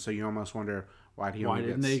 7. So you almost wonder why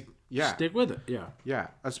didn't they stick with it? Yeah, yeah.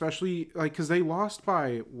 Especially because they lost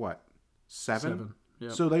by what 7?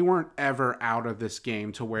 Yep. So they weren't ever out of this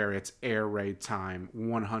game to where it's air raid time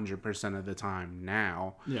 100% of the time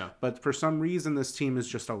now. Yeah. But for some reason, this team is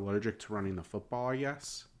just allergic to running the football, I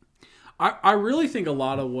guess. I really think a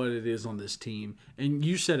lot of what it is on this team, and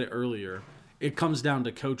you said it earlier, it comes down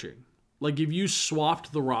to coaching. Like, if you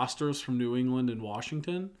swapped the rosters from New England and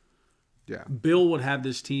Washington, Yeah. Bill would have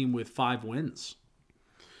this team with 5 wins.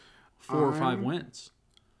 4 or 5 wins.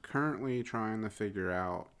 Currently trying to figure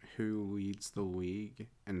out who leads the league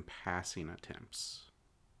in passing attempts.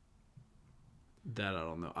 That I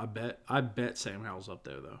don't know. I bet Sam Howell's up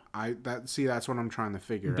there, though. That's what I'm trying to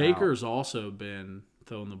figure out. Baker's also been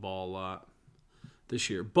throwing the ball a lot this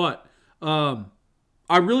year. But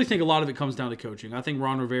I really think a lot of it comes down to coaching. I think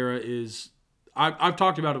Ron Rivera is... I've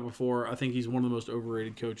talked about it before. I think he's one of the most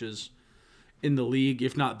overrated coaches in the league,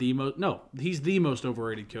 if not the most. No, he's the most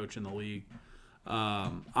overrated coach in the league.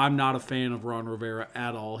 I'm not a fan of Ron Rivera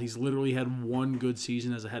at all. He's literally had one good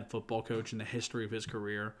season as a head football coach in the history of his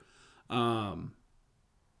career. And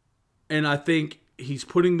I think he's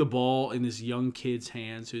putting the ball in this young kid's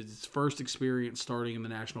hands, who's his first experience starting in the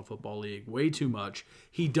National Football League, way too much.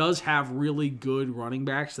 He does have really good running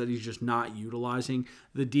backs that he's just not utilizing.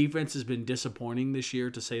 The defense has been disappointing this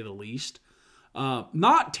year, to say the least.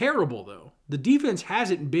 Not terrible, though. The defense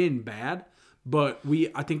hasn't been bad, but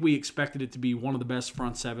I think we expected it to be one of the best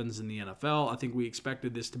front sevens in the NFL. I think we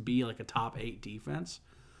expected this to be like a top 8 defense.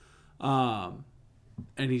 And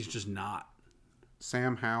he's just not.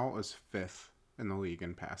 Sam Howell is 5th in the league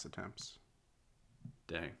in pass attempts.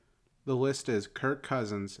 Dang. The list is Kirk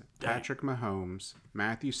Cousins, Patrick Mahomes,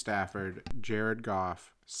 Matthew Stafford, Jared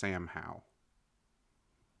Goff, Sam Howell.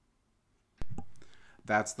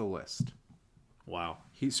 That's the list. Wow.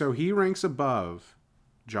 He ranks above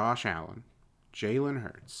Josh Allen, Jalen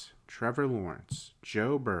Hurts, Trevor Lawrence,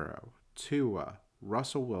 Joe Burrow, Tua,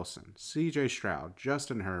 Russell Wilson, C.J. Stroud,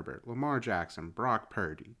 Justin Herbert, Lamar Jackson, Brock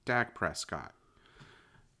Purdy, Dak Prescott.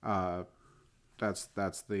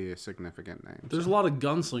 That's the significant names. There's a lot of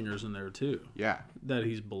gunslingers in there too. Yeah. That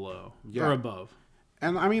he's below Yeah. or above.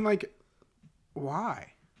 And I mean, like,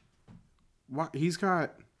 why? Why? He's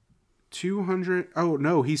got 200. Oh,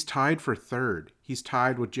 no, he's tied for 3rd. He's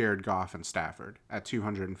tied with Jared Goff and Stafford at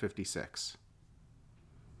 256.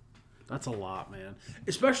 That's a lot, man.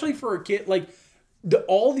 Especially for a kid like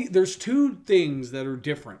there's 2 things that are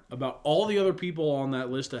different about all the other people on that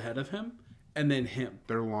list ahead of him and then him.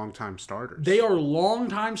 They're longtime starters. They are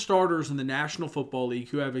longtime starters in the National Football League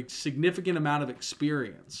who have a significant amount of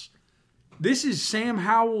experience. This was Sam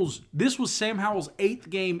Howell's 8th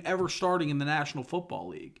game ever starting in the National Football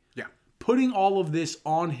League. Yeah. Putting all of this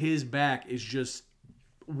on his back is just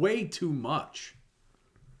way too much.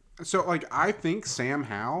 So, like, I think Sam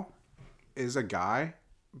Howell is a guy,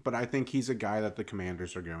 but I think he's a guy that the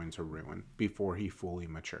Commanders are going to ruin before he fully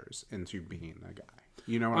matures into being a guy.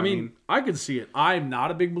 You know what I mean? I could see it. I'm not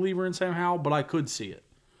a big believer in Sam Howell, but I could see it.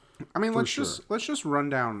 I mean, let's just run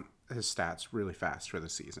down his stats really fast for the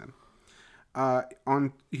season.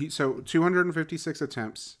 So 256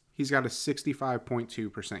 attempts. He's got a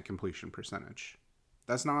 65.2% completion percentage.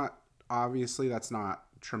 That's not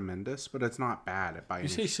tremendous, but it's not bad by any.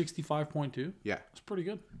 You say 65.2? Yeah, that's pretty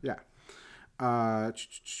good. Yeah.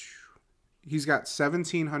 He's got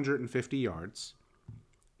 1,750 yards,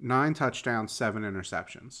 9 touchdowns, 7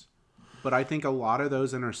 interceptions. But I think a lot of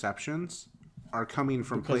those interceptions are coming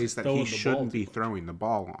from plays that he shouldn't be throwing the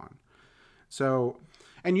ball on. So,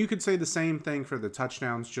 and you could say the same thing for the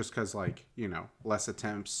touchdowns just because, like, you know, less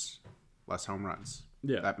attempts, less home runs.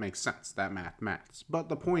 Yeah. That makes sense. That maths. But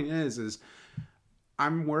the point is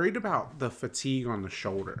I'm worried about the fatigue on the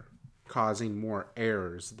shoulder causing more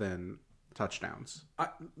errors than touchdowns.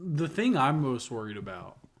 The thing I'm most worried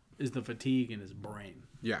about is the fatigue in his brain.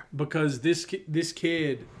 Yeah. Because this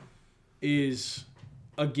kid is,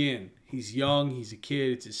 again, he's young, he's a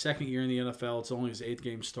kid, it's his 2nd year in the NFL, it's only his 8th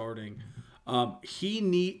game starting.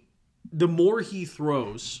 The more he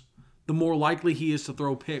throws, the more likely he is to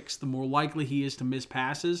throw picks, the more likely he is to miss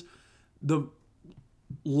passes, the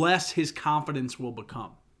less his confidence will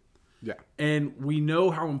become. Yeah. And we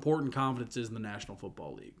know how important confidence is in the National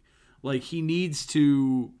Football League. Like, he needs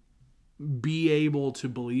to be able to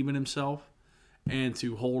believe in himself and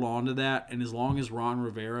to hold on to that. And as long as Ron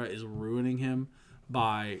Rivera is ruining him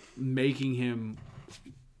by making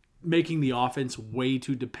the offense way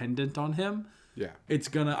too dependent on him, yeah, it's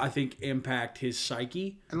gonna, I think, impact his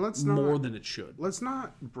psyche and more than it should. Let's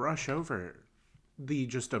not brush over the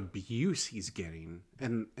just abuse he's getting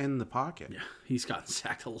in the pocket. Yeah, he's gotten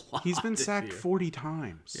sacked a lot. He's been sacked 40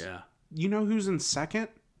 times. Yeah. You know who's in second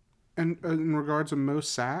in regards to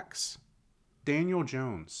most sacks? Daniel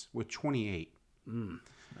Jones with 28.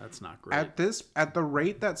 That's not great. At the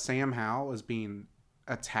rate that Sam Howell is being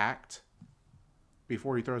attacked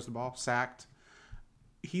before he throws the ball, sacked,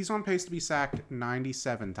 he's on pace to be sacked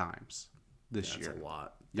 97 times this year. That's a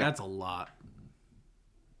lot. Yeah. That's a lot.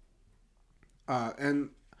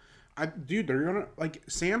 Dude, they're gonna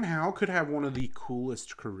Sam Howell could have one of the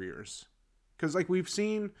coolest careers, because we've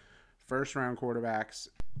seen first round quarterbacks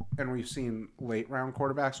and we've seen late round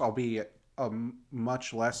quarterbacks, albeit a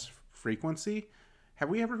much less frequency. Have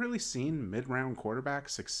we ever really seen mid round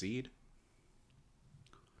quarterbacks succeed?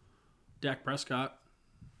 Dak Prescott.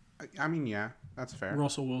 I mean, yeah, that's fair.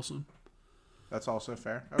 Russell Wilson. That's also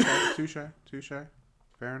fair. Okay, touche.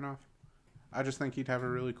 Fair enough. I just think he'd have a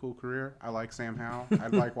really cool career. I like Sam Howell.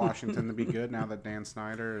 I'd like Washington to be good now that Dan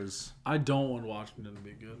Snyder is... I don't want Washington to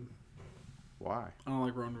be good. Why? I don't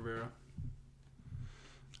like Ron Rivera.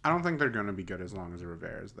 I don't think they're going to be good as long as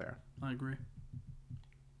Rivera is there. I agree.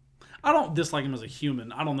 I don't dislike him as a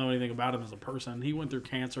human. I don't know anything about him as a person. He went through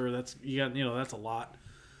cancer. That's a lot.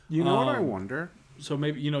 You know what I wonder? So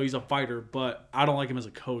maybe, he's a fighter, but I don't like him as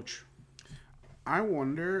a coach. I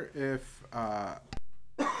wonder if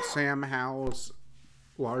Sam Howell's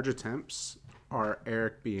large attempts are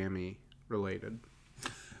Eric Bieniemy related.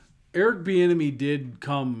 Eric Bieniemy did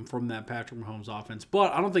come from that Patrick Mahomes offense,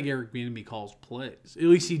 but I don't think Eric Bieniemy calls plays. At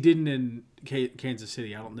least he didn't in Kansas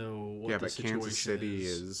City. I don't know what the situation is. Kansas City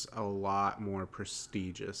is a lot more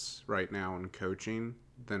prestigious right now in coaching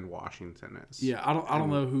than Washington is. Yeah, I don't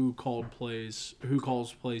know who calls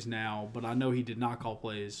plays now, but I know he did not call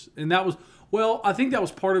plays. And that was, I think that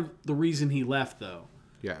was part of the reason he left, though.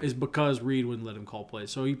 Yeah. Is because Reed wouldn't let him call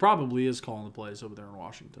plays. So he probably is calling the plays over there in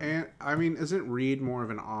Washington. And, I mean, isn't Reed more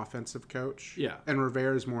of an offensive coach? Yeah. And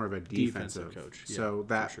Rivera's more of a defensive coach. Yeah, so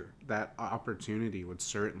that opportunity would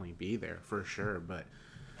certainly be there for sure. But,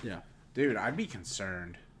 yeah, dude, I'd be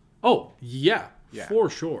concerned. Oh, yeah. For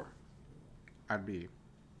sure. I'd be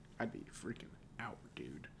freaking out,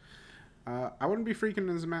 dude. I wouldn't be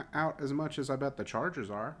freaking out as much as I bet the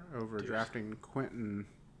Chargers are over drafting Quentin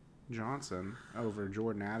Johnson over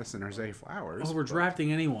Jordan Addison or Zay Flowers. Over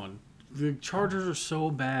drafting anyone. The Chargers are so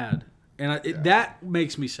bad. And that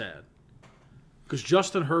makes me sad. Because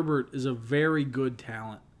Justin Herbert is a very good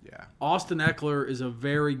talent. Yeah. Austin Eckler is a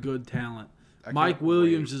very good talent. Mike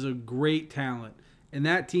Williams is a great talent. And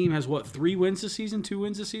that team has, 3 wins this season? 2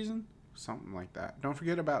 wins this season? Something like that. Don't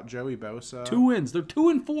forget about Joey Bosa. 2 wins. They're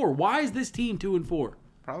 2-4. Why is this team 2-4?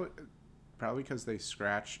 Probably because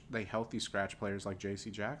they healthy scratch players like J.C.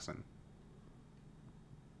 Jackson.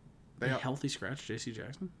 They healthy scratch J.C.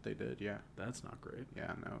 Jackson? They did, yeah. That's not great.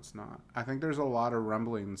 Yeah, no, it's not. I think there's a lot of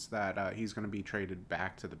rumblings that he's going to be traded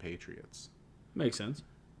back to the Patriots. Makes sense.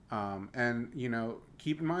 And,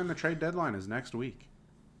 keep in mind the trade deadline is next week.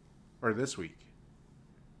 Or this week.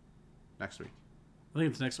 Next week. I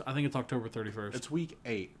think it's October 31st. It's week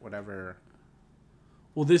 8, whatever.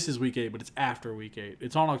 Well, this is week 8, but it's after week 8.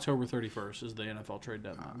 It's on October 31st is the NFL trade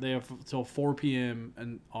deadline. They have until 4 p.m.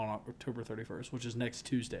 and on October 31st, which is next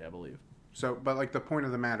Tuesday, I believe. So, but the point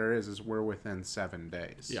of the matter is we're within 7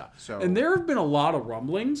 days. Yeah. So, and there have been a lot of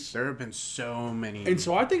rumblings. There have been so many. And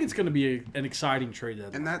so I think it's going to be an exciting trade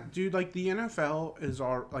deadline. And that, dude, the NFL is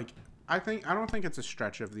I don't think it's a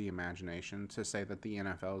stretch of the imagination to say that the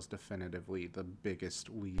NFL is definitively the biggest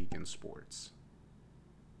league in sports.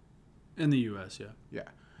 In the U.S., yeah. Yeah.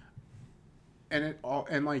 And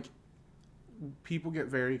people get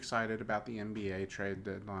very excited about the NBA trade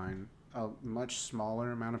deadline. A much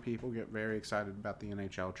smaller amount of people get very excited about the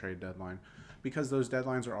NHL trade deadline because those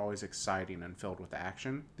deadlines are always exciting and filled with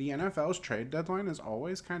action. The NFL's trade deadline has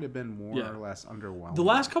always kind of been more or less underwhelming. The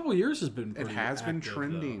last couple of years has been pretty been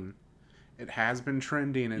trending. Though. It has been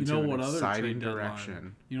trending into an exciting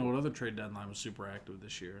direction. You know what other trade deadline was super active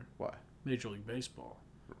this year? What? Major League Baseball.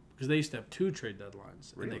 Because they used to have 2 trade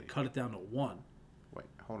deadlines, and they cut it down to 1. Wait,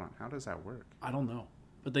 hold on. How does that work? I don't know.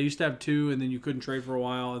 But they used to have 2, and then you couldn't trade for a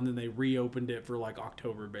while, and then they reopened it for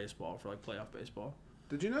October baseball, for playoff baseball.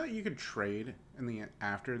 Did you know that you could trade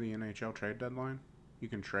after the NHL trade deadline? You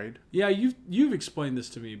can trade? Yeah, you've explained this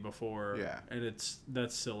to me before. Yeah. And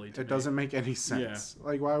that's silly to me. It doesn't make any sense.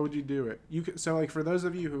 Yeah. Why would you do it? For those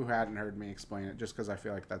of you who hadn't heard me explain it, just because I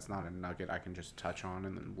feel like that's not a nugget I can just touch on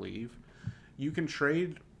and then leave, you can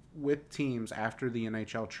trade with teams after the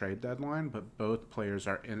NHL trade deadline, but both players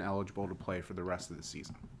are ineligible to play for the rest of the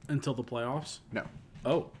season. Until the playoffs? No.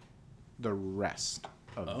 Oh. The rest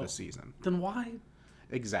of the season. Then why?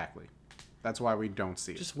 Exactly. That's why we don't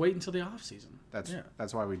see it. Just wait until the offseason.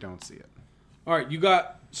 That's why we don't see it. All right, you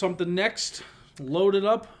got something next loaded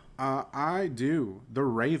up? I do. The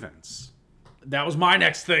Ravens. That was my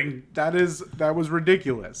next thing. That was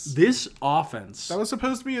ridiculous. This offense. That was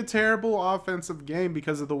supposed to be a terrible offensive game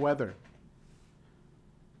because of the weather.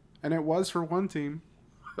 And it was for one team.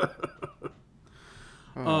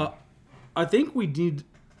 I think we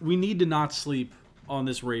need to not sleep on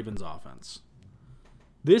this Ravens offense.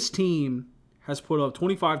 This team has put up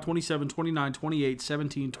 25, 27, 29, 28,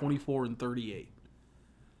 17, 24, and 38.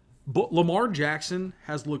 But Lamar Jackson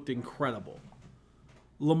has looked incredible.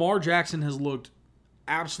 Lamar Jackson has looked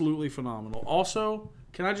absolutely phenomenal. Also,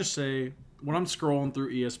 can I just say, when I'm scrolling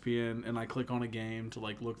through ESPN and I click on a game to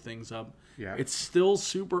like look things up, it's still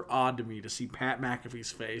super odd to me to see Pat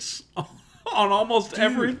McAfee's face on almost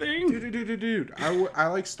everything. Dude. I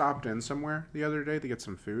like stopped in somewhere the other day to get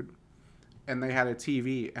some food, and they had a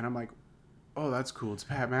TV, and I'm like, oh, that's cool. It's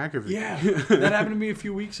Pat McAfee. Yeah, that happened to me a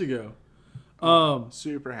few weeks ago.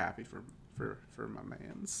 Super happy for my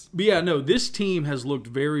mans. But yeah, no, this team has looked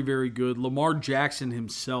very, very good. Lamar Jackson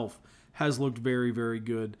himself has looked very, very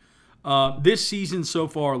good. This season so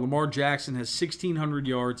far, Lamar Jackson has 1,600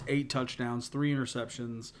 yards, 8 touchdowns, 3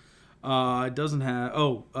 interceptions. It doesn't have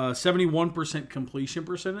 71% completion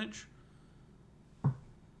percentage,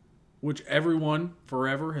 which everyone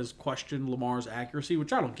forever has questioned Lamar's accuracy,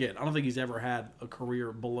 which I don't get. I don't think he's ever had a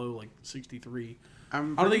career below like 63. I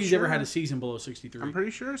don't think he's ever had a season below 63. I'm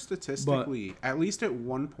pretty sure statistically, at least at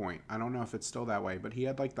one point, I don't know if it's still that way, but he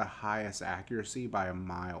had like the highest accuracy by a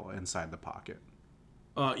mile inside the pocket.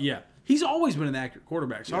 Yeah. He's always been an accurate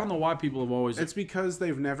quarterback, so I don't know why people have always It's because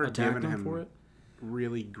they've never given him for it.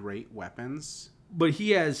 Really great weapons. But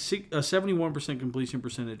he has a 71% completion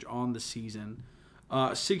percentage on the season,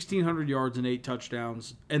 1,600 yards and 8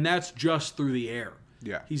 touchdowns, and that's just through the air.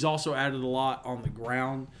 Yeah. He's also added a lot on the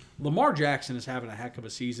ground. Lamar Jackson is having a heck of a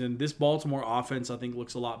season. This Baltimore offense, I think,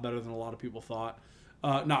 looks a lot better than a lot of people thought.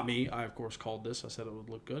 Not me. I, of course, called this. I said it would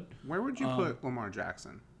look good. Where would you put Lamar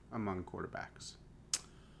Jackson among quarterbacks?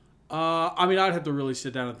 I mean, I'd have to really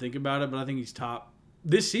sit down and think about it, but I think he's top.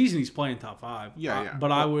 This season, he's playing top 5. Yeah.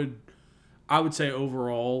 But I would say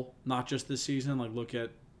overall, not just this season, like look at.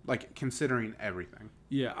 Like, considering everything.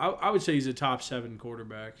 Yeah, I would say he's a top 7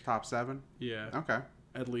 quarterback. Top 7? Yeah. Okay.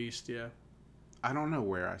 At least, yeah. I don't know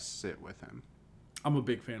where I sit with him. I'm a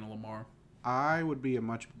big fan of Lamar. I would be a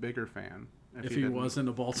much bigger fan if he wasn't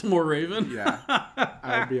a Baltimore Raven. Yeah.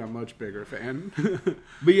 I would be a much bigger fan.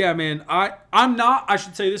 But yeah, man, I'm not, I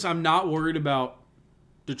should say this, I'm not worried about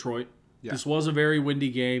Detroit. Yeah. This was a very windy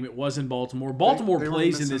game. It was in Baltimore. Baltimore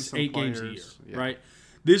plays in this 8 games a year, right?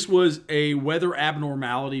 This was a weather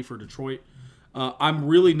abnormality for Detroit. I'm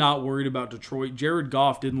really not worried about Detroit. Jared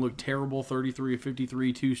Goff didn't look terrible. 33 of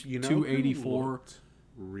 53, 284.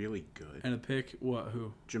 Really good. And a pick. What?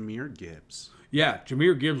 Who? Jahmyr Gibbs. Yeah,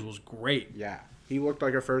 Jahmyr Gibbs was great. Yeah. He looked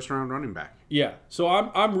like a first-round running back. Yeah. So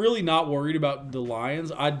I'm really not worried about the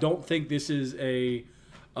Lions. I don't think this is I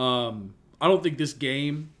don't think this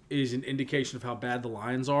game is an indication of how bad the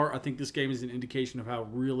Lions are. I think this game is an indication of how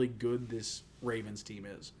really good this Ravens team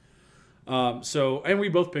is. And we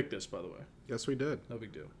both picked this, by the way. Yes, we did. No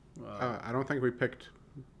big deal. I don't think we picked.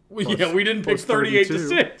 We didn't pick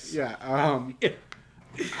 38-6. Yeah.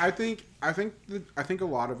 I think a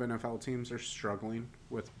lot of NFL teams are struggling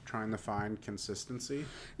with trying to find consistency.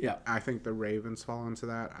 Yeah. I think the Ravens fall into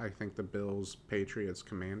that. I think the Bills, Patriots,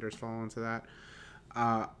 Commanders fall into that.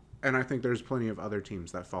 And I think there's plenty of other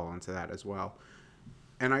teams that fall into that as well.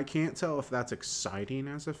 And I can't tell if that's exciting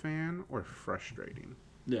as a fan or frustrating.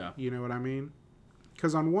 Yeah. You know what I mean?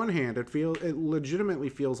 Because on one hand, it legitimately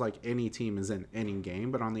feels like any team is in any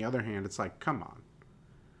game, but on the other hand, it's like, come on.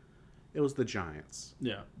 It was the Giants.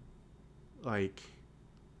 Yeah. Like,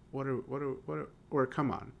 or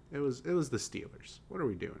come on. It was the Steelers. What are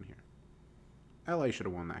we doing here? LA should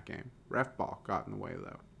have won that game. Ref ball got in the way,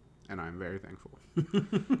 though. And I'm very thankful.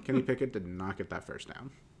 Kenny Pickett did not get that first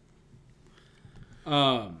down.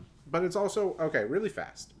 But it's also, okay, really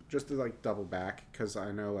fast. Just to, like, double back, because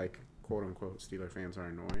I know, like, quote-unquote Steeler fans are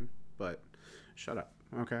annoying. But shut up,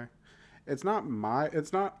 okay? It's not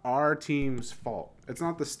our team's fault. It's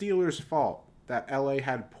not the Steelers' fault that LA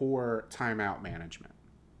had poor timeout management.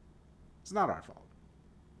 It's not our fault.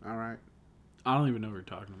 All right? I don't even know what you're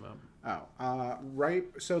talking about. Right.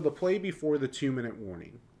 So the play before the 2-minute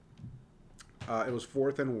warning, it was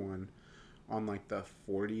 4th and 1 on like the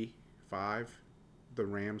 45, the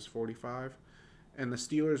Rams 45, and the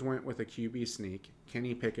Steelers went with a QB sneak.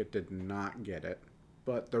 Kenny Pickett did not get it,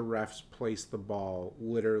 but the refs placed the ball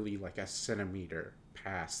literally like a centimeter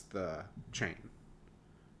past the chain.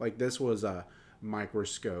 Like, this was a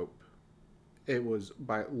microscope. It was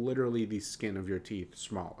by literally the skin of your teeth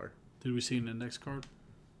smaller. Did we see an index card?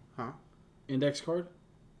 Huh? Index card?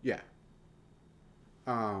 Yeah.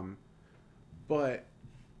 But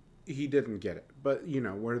he didn't get it. But,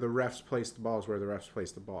 where the refs place the ball is where the refs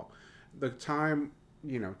place the ball. The time,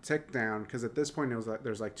 ticked down, because at this point it was like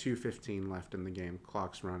there's like 2:15 left in the game.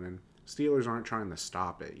 Clock's running. Steelers aren't trying to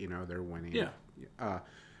stop it. They're winning. Yeah.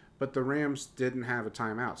 But the Rams didn't have a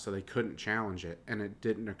timeout, so they couldn't challenge it. And it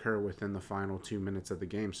didn't occur within the final 2 minutes of the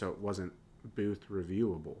game, so it wasn't booth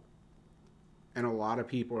reviewable. And a lot of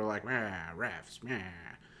people are like, refs,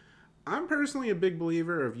 I'm personally a big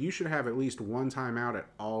believer of you should have at least one timeout at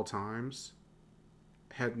all times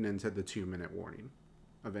heading into the 2-minute warning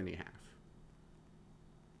of any half.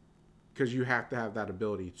 Because you have to have that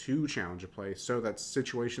ability to challenge a play so that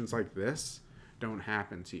situations like this don't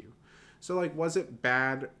happen to you. So, was it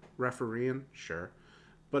bad refereeing? Sure.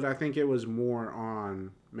 But I think it was more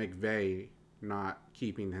on McVay not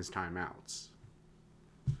keeping his timeouts.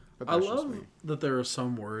 I love that there are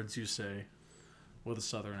some words you say with a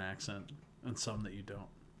southern accent and some that you don't.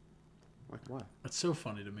 Like what? It's so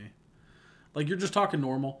funny to me. You're just talking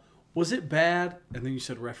normal. Was it bad? And then you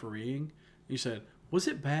said refereeing. You said, was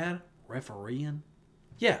it bad refereeing?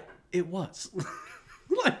 Yeah, it was.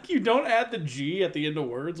 You don't add the G at the end of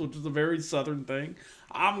words, which is a very southern thing.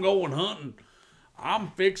 I'm going hunting.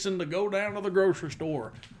 I'm fixing to go down to the grocery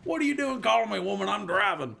store. What are you doing calling me, woman? I'm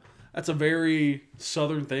driving. That's a very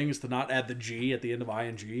southern thing, is to not add the G at the end of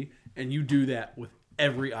ing. And you do that with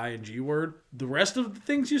every ing word. The rest of the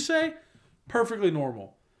things you say, perfectly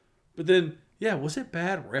normal. But then, yeah, was it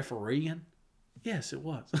bad refereeing? Yes, it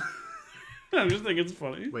was. I just think it's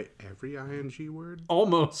funny. Wait, every ing word?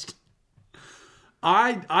 Almost.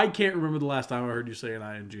 I can't remember the last time I heard you say an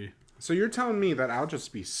ing. So you're telling me that I'll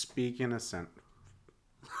just be speaking a sentence?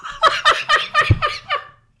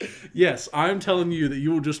 Yes, I'm telling you that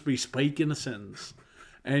you will just be speaking a sentence.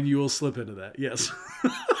 And you will slip into that. Yes.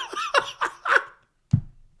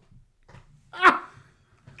 That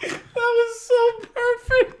was so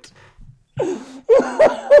perfect.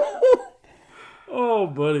 Oh,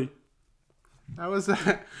 buddy. That was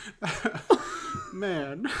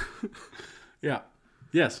man. Yeah.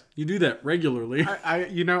 Yes, you do that regularly.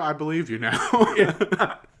 I believe you now.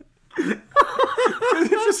 Yeah. It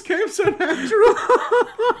just came so natural.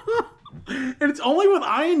 And it's only with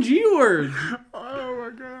ing words. Oh my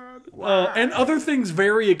god. Wow. And other things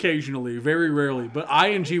very occasionally, very rarely, but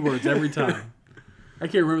ing words every time. I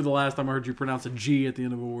can't remember the last time I heard you pronounce a G at the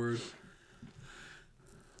end of a word.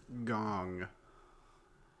 Gong.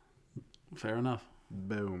 Fair enough.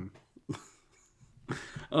 Boom.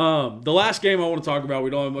 The last game I want to talk about, we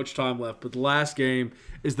don't have much time left, but the last game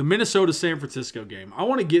is the Minnesota-San Francisco game. I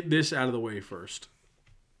want to get this out of the way first.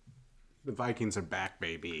 The Vikings are back,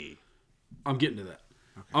 baby. I'm getting to that.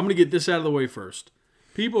 Okay. I'm going to get this out of the way first.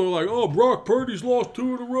 People are like, oh, Brock Purdy's lost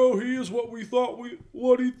 2 in a row. He is what he thought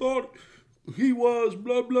he was,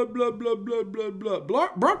 blah, blah, blah, blah, blah, blah, blah.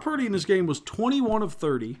 Brock Purdy in this game was 21 of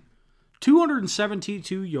 30,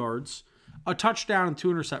 272 yards, a touchdown, and 2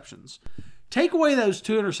 interceptions. Take away those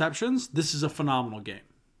 2 interceptions, this is a phenomenal game,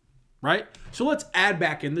 right? So let's add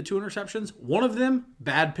back in the 2 interceptions. One of them,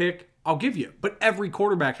 bad pick, I'll give you. But every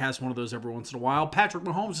quarterback has one of those every once in a while. Patrick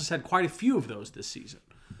Mahomes has had quite a few of those this season.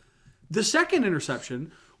 The second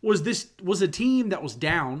interception was a team that was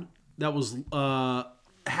down, that was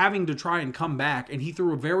having to try and come back, and he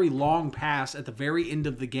threw a very long pass at the very end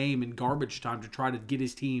of the game in garbage time to try to get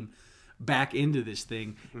his team back into this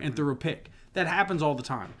thing and threw a pick. That happens all the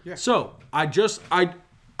time. Yeah. So I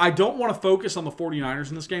don't want to focus on the 49ers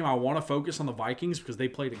in this game. I want to focus on the Vikings because they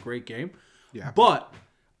played a great game. Yeah. But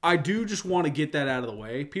I do just want to get that out of the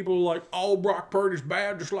way. People are like, oh, Brock Purdy's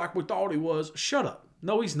bad just like we thought he was. Shut up.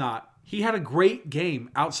 No, he's not. He had a great game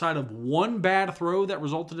outside of one bad throw that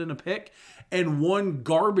resulted in a pick and one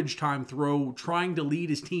garbage time throw trying to lead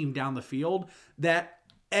his team down the field that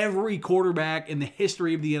every quarterback in the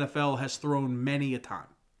history of the NFL has thrown many a time.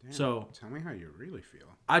 Damn, so tell me how you really feel.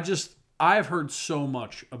 I've heard so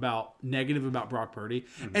much negative about Brock Purdy.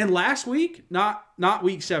 Mm-hmm. And last week, not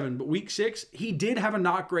week 7, but week 6, he did have a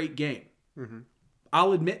not great game. Mm-hmm.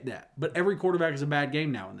 I'll admit that. But every quarterback has a bad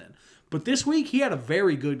game now and then. But this week, he had a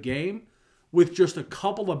very good game with just a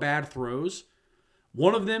couple of bad throws.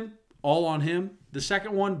 One of them, all on him. The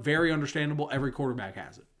second one, very understandable. Every quarterback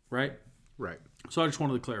has it, right? Right. So I just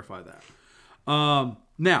wanted to clarify that.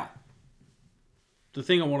 Now, the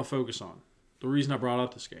thing I want to focus on, the reason I brought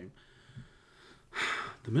up this game,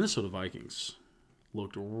 the Minnesota Vikings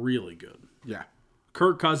looked really good. Yeah.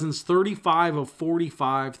 Kirk Cousins, 35 of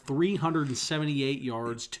 45, 378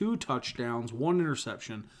 yards, 2 touchdowns, 1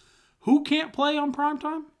 interception. Who can't play on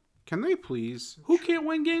primetime? Can they please? Who can't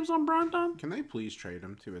win games on primetime? Can they please trade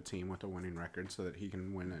him to a team with a winning record so that he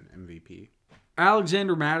can win an MVP?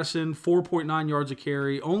 Alexander Madison, 4.9 yards a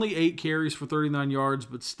carry. Only 8 carries for 39 yards,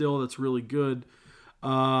 but still, that's really good.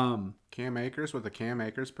 Cam Akers with a Cam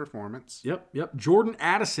Akers performance. Yep. Jordan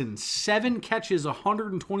Addison, 7 catches,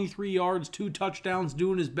 123 yards, 2 touchdowns,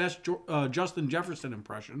 doing his best Justin Jefferson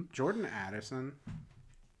impression. Jordan Addison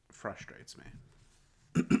frustrates me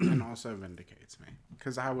and also vindicates me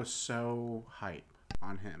because I was so hype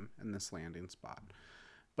on him in this landing spot.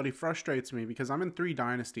 But he frustrates me because I'm in 3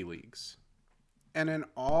 dynasty leagues. And in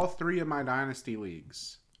all 3 of my dynasty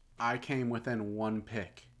leagues, I came within 1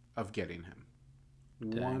 pick of getting him.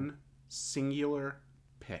 Dang. 1 singular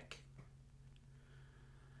pick.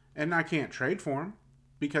 And I can't trade for him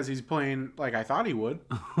because he's playing like I thought he would.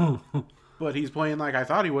 But he's playing like I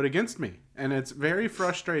thought he would against me. And it's very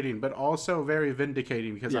frustrating, but also very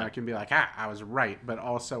vindicating because I can be like, I was right, but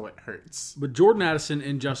also it hurts. But Jordan Addison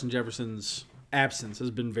in Justin Jefferson's absence has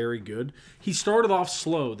been very good. He started off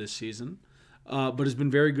slow this season, but has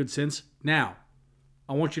been very good since. Now,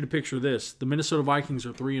 I want you to picture this. The Minnesota Vikings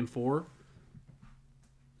are 3-4.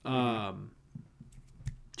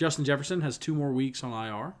 Justin Jefferson has 2 more weeks on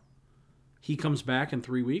IR. He comes back in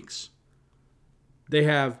 3 weeks. They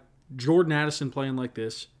have Jordan Addison playing like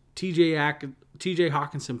this, TJ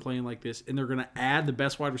Hawkinson playing like this, and they're going to add the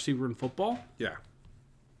best wide receiver in football. Yeah.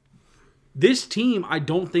 This team, I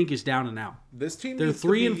don't think, is down and out. This team, they're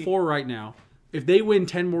 3-4 right now. If they win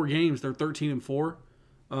 10 more games, they're 13-4.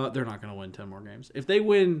 They're not going to win 10 more games. If they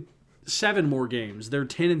win 7 more games, they're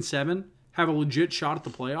 10-7. Have a legit shot at the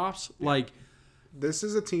playoffs. Like, this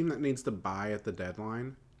is a team that needs to buy at the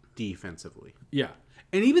deadline defensively. Yeah.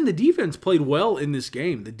 And even the defense played well in this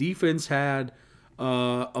game. The defense had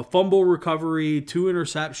a fumble recovery, 2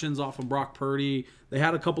 interceptions off of Brock Purdy. They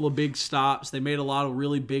had a couple of big stops. They made a lot of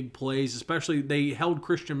really big plays, especially they held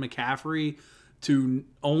Christian McCaffrey to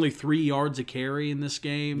only 3 yards a carry in this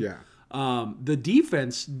game. Yeah. The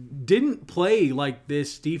defense didn't play like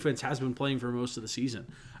this defense has been playing for most of the season.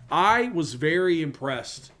 I was very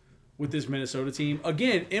impressed with this Minnesota team.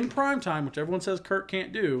 Again, in prime time, which everyone says Kirk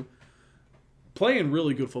can't do, playing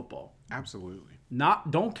really good football. Absolutely.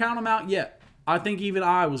 Don't count them out yet. I think even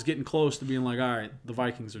I was getting close to being like, all right, the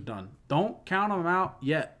Vikings are done. Don't count them out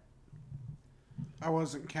yet. I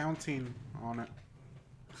wasn't counting on it.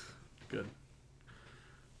 Good.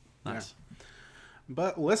 Nice. Yeah.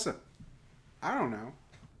 But listen, I don't know.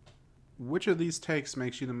 Which of these takes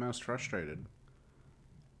makes you the most frustrated?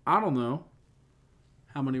 I don't know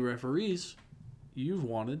how many referees you've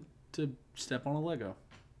wanted to step on a Lego.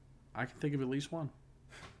 I can think of at least one.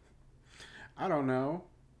 I don't know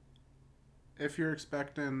if you're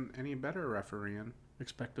expecting any better refereeing.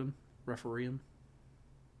 Refereein.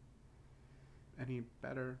 Any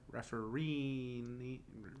better refereeing?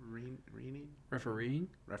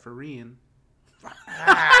 Refereeing.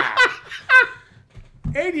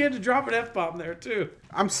 And you had to drop an F-bomb there, too.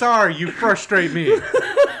 I'm sorry, you frustrate me.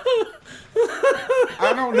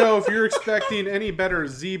 I don't know if you're expecting any better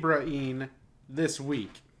zebra-ing this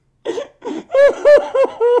week. Are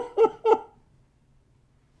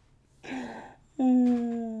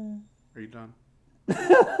you done?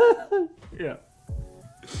 Yeah.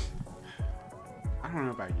 I don't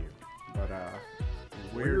know about you, but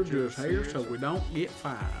we're just here so we don't get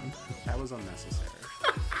fined. That was unnecessary.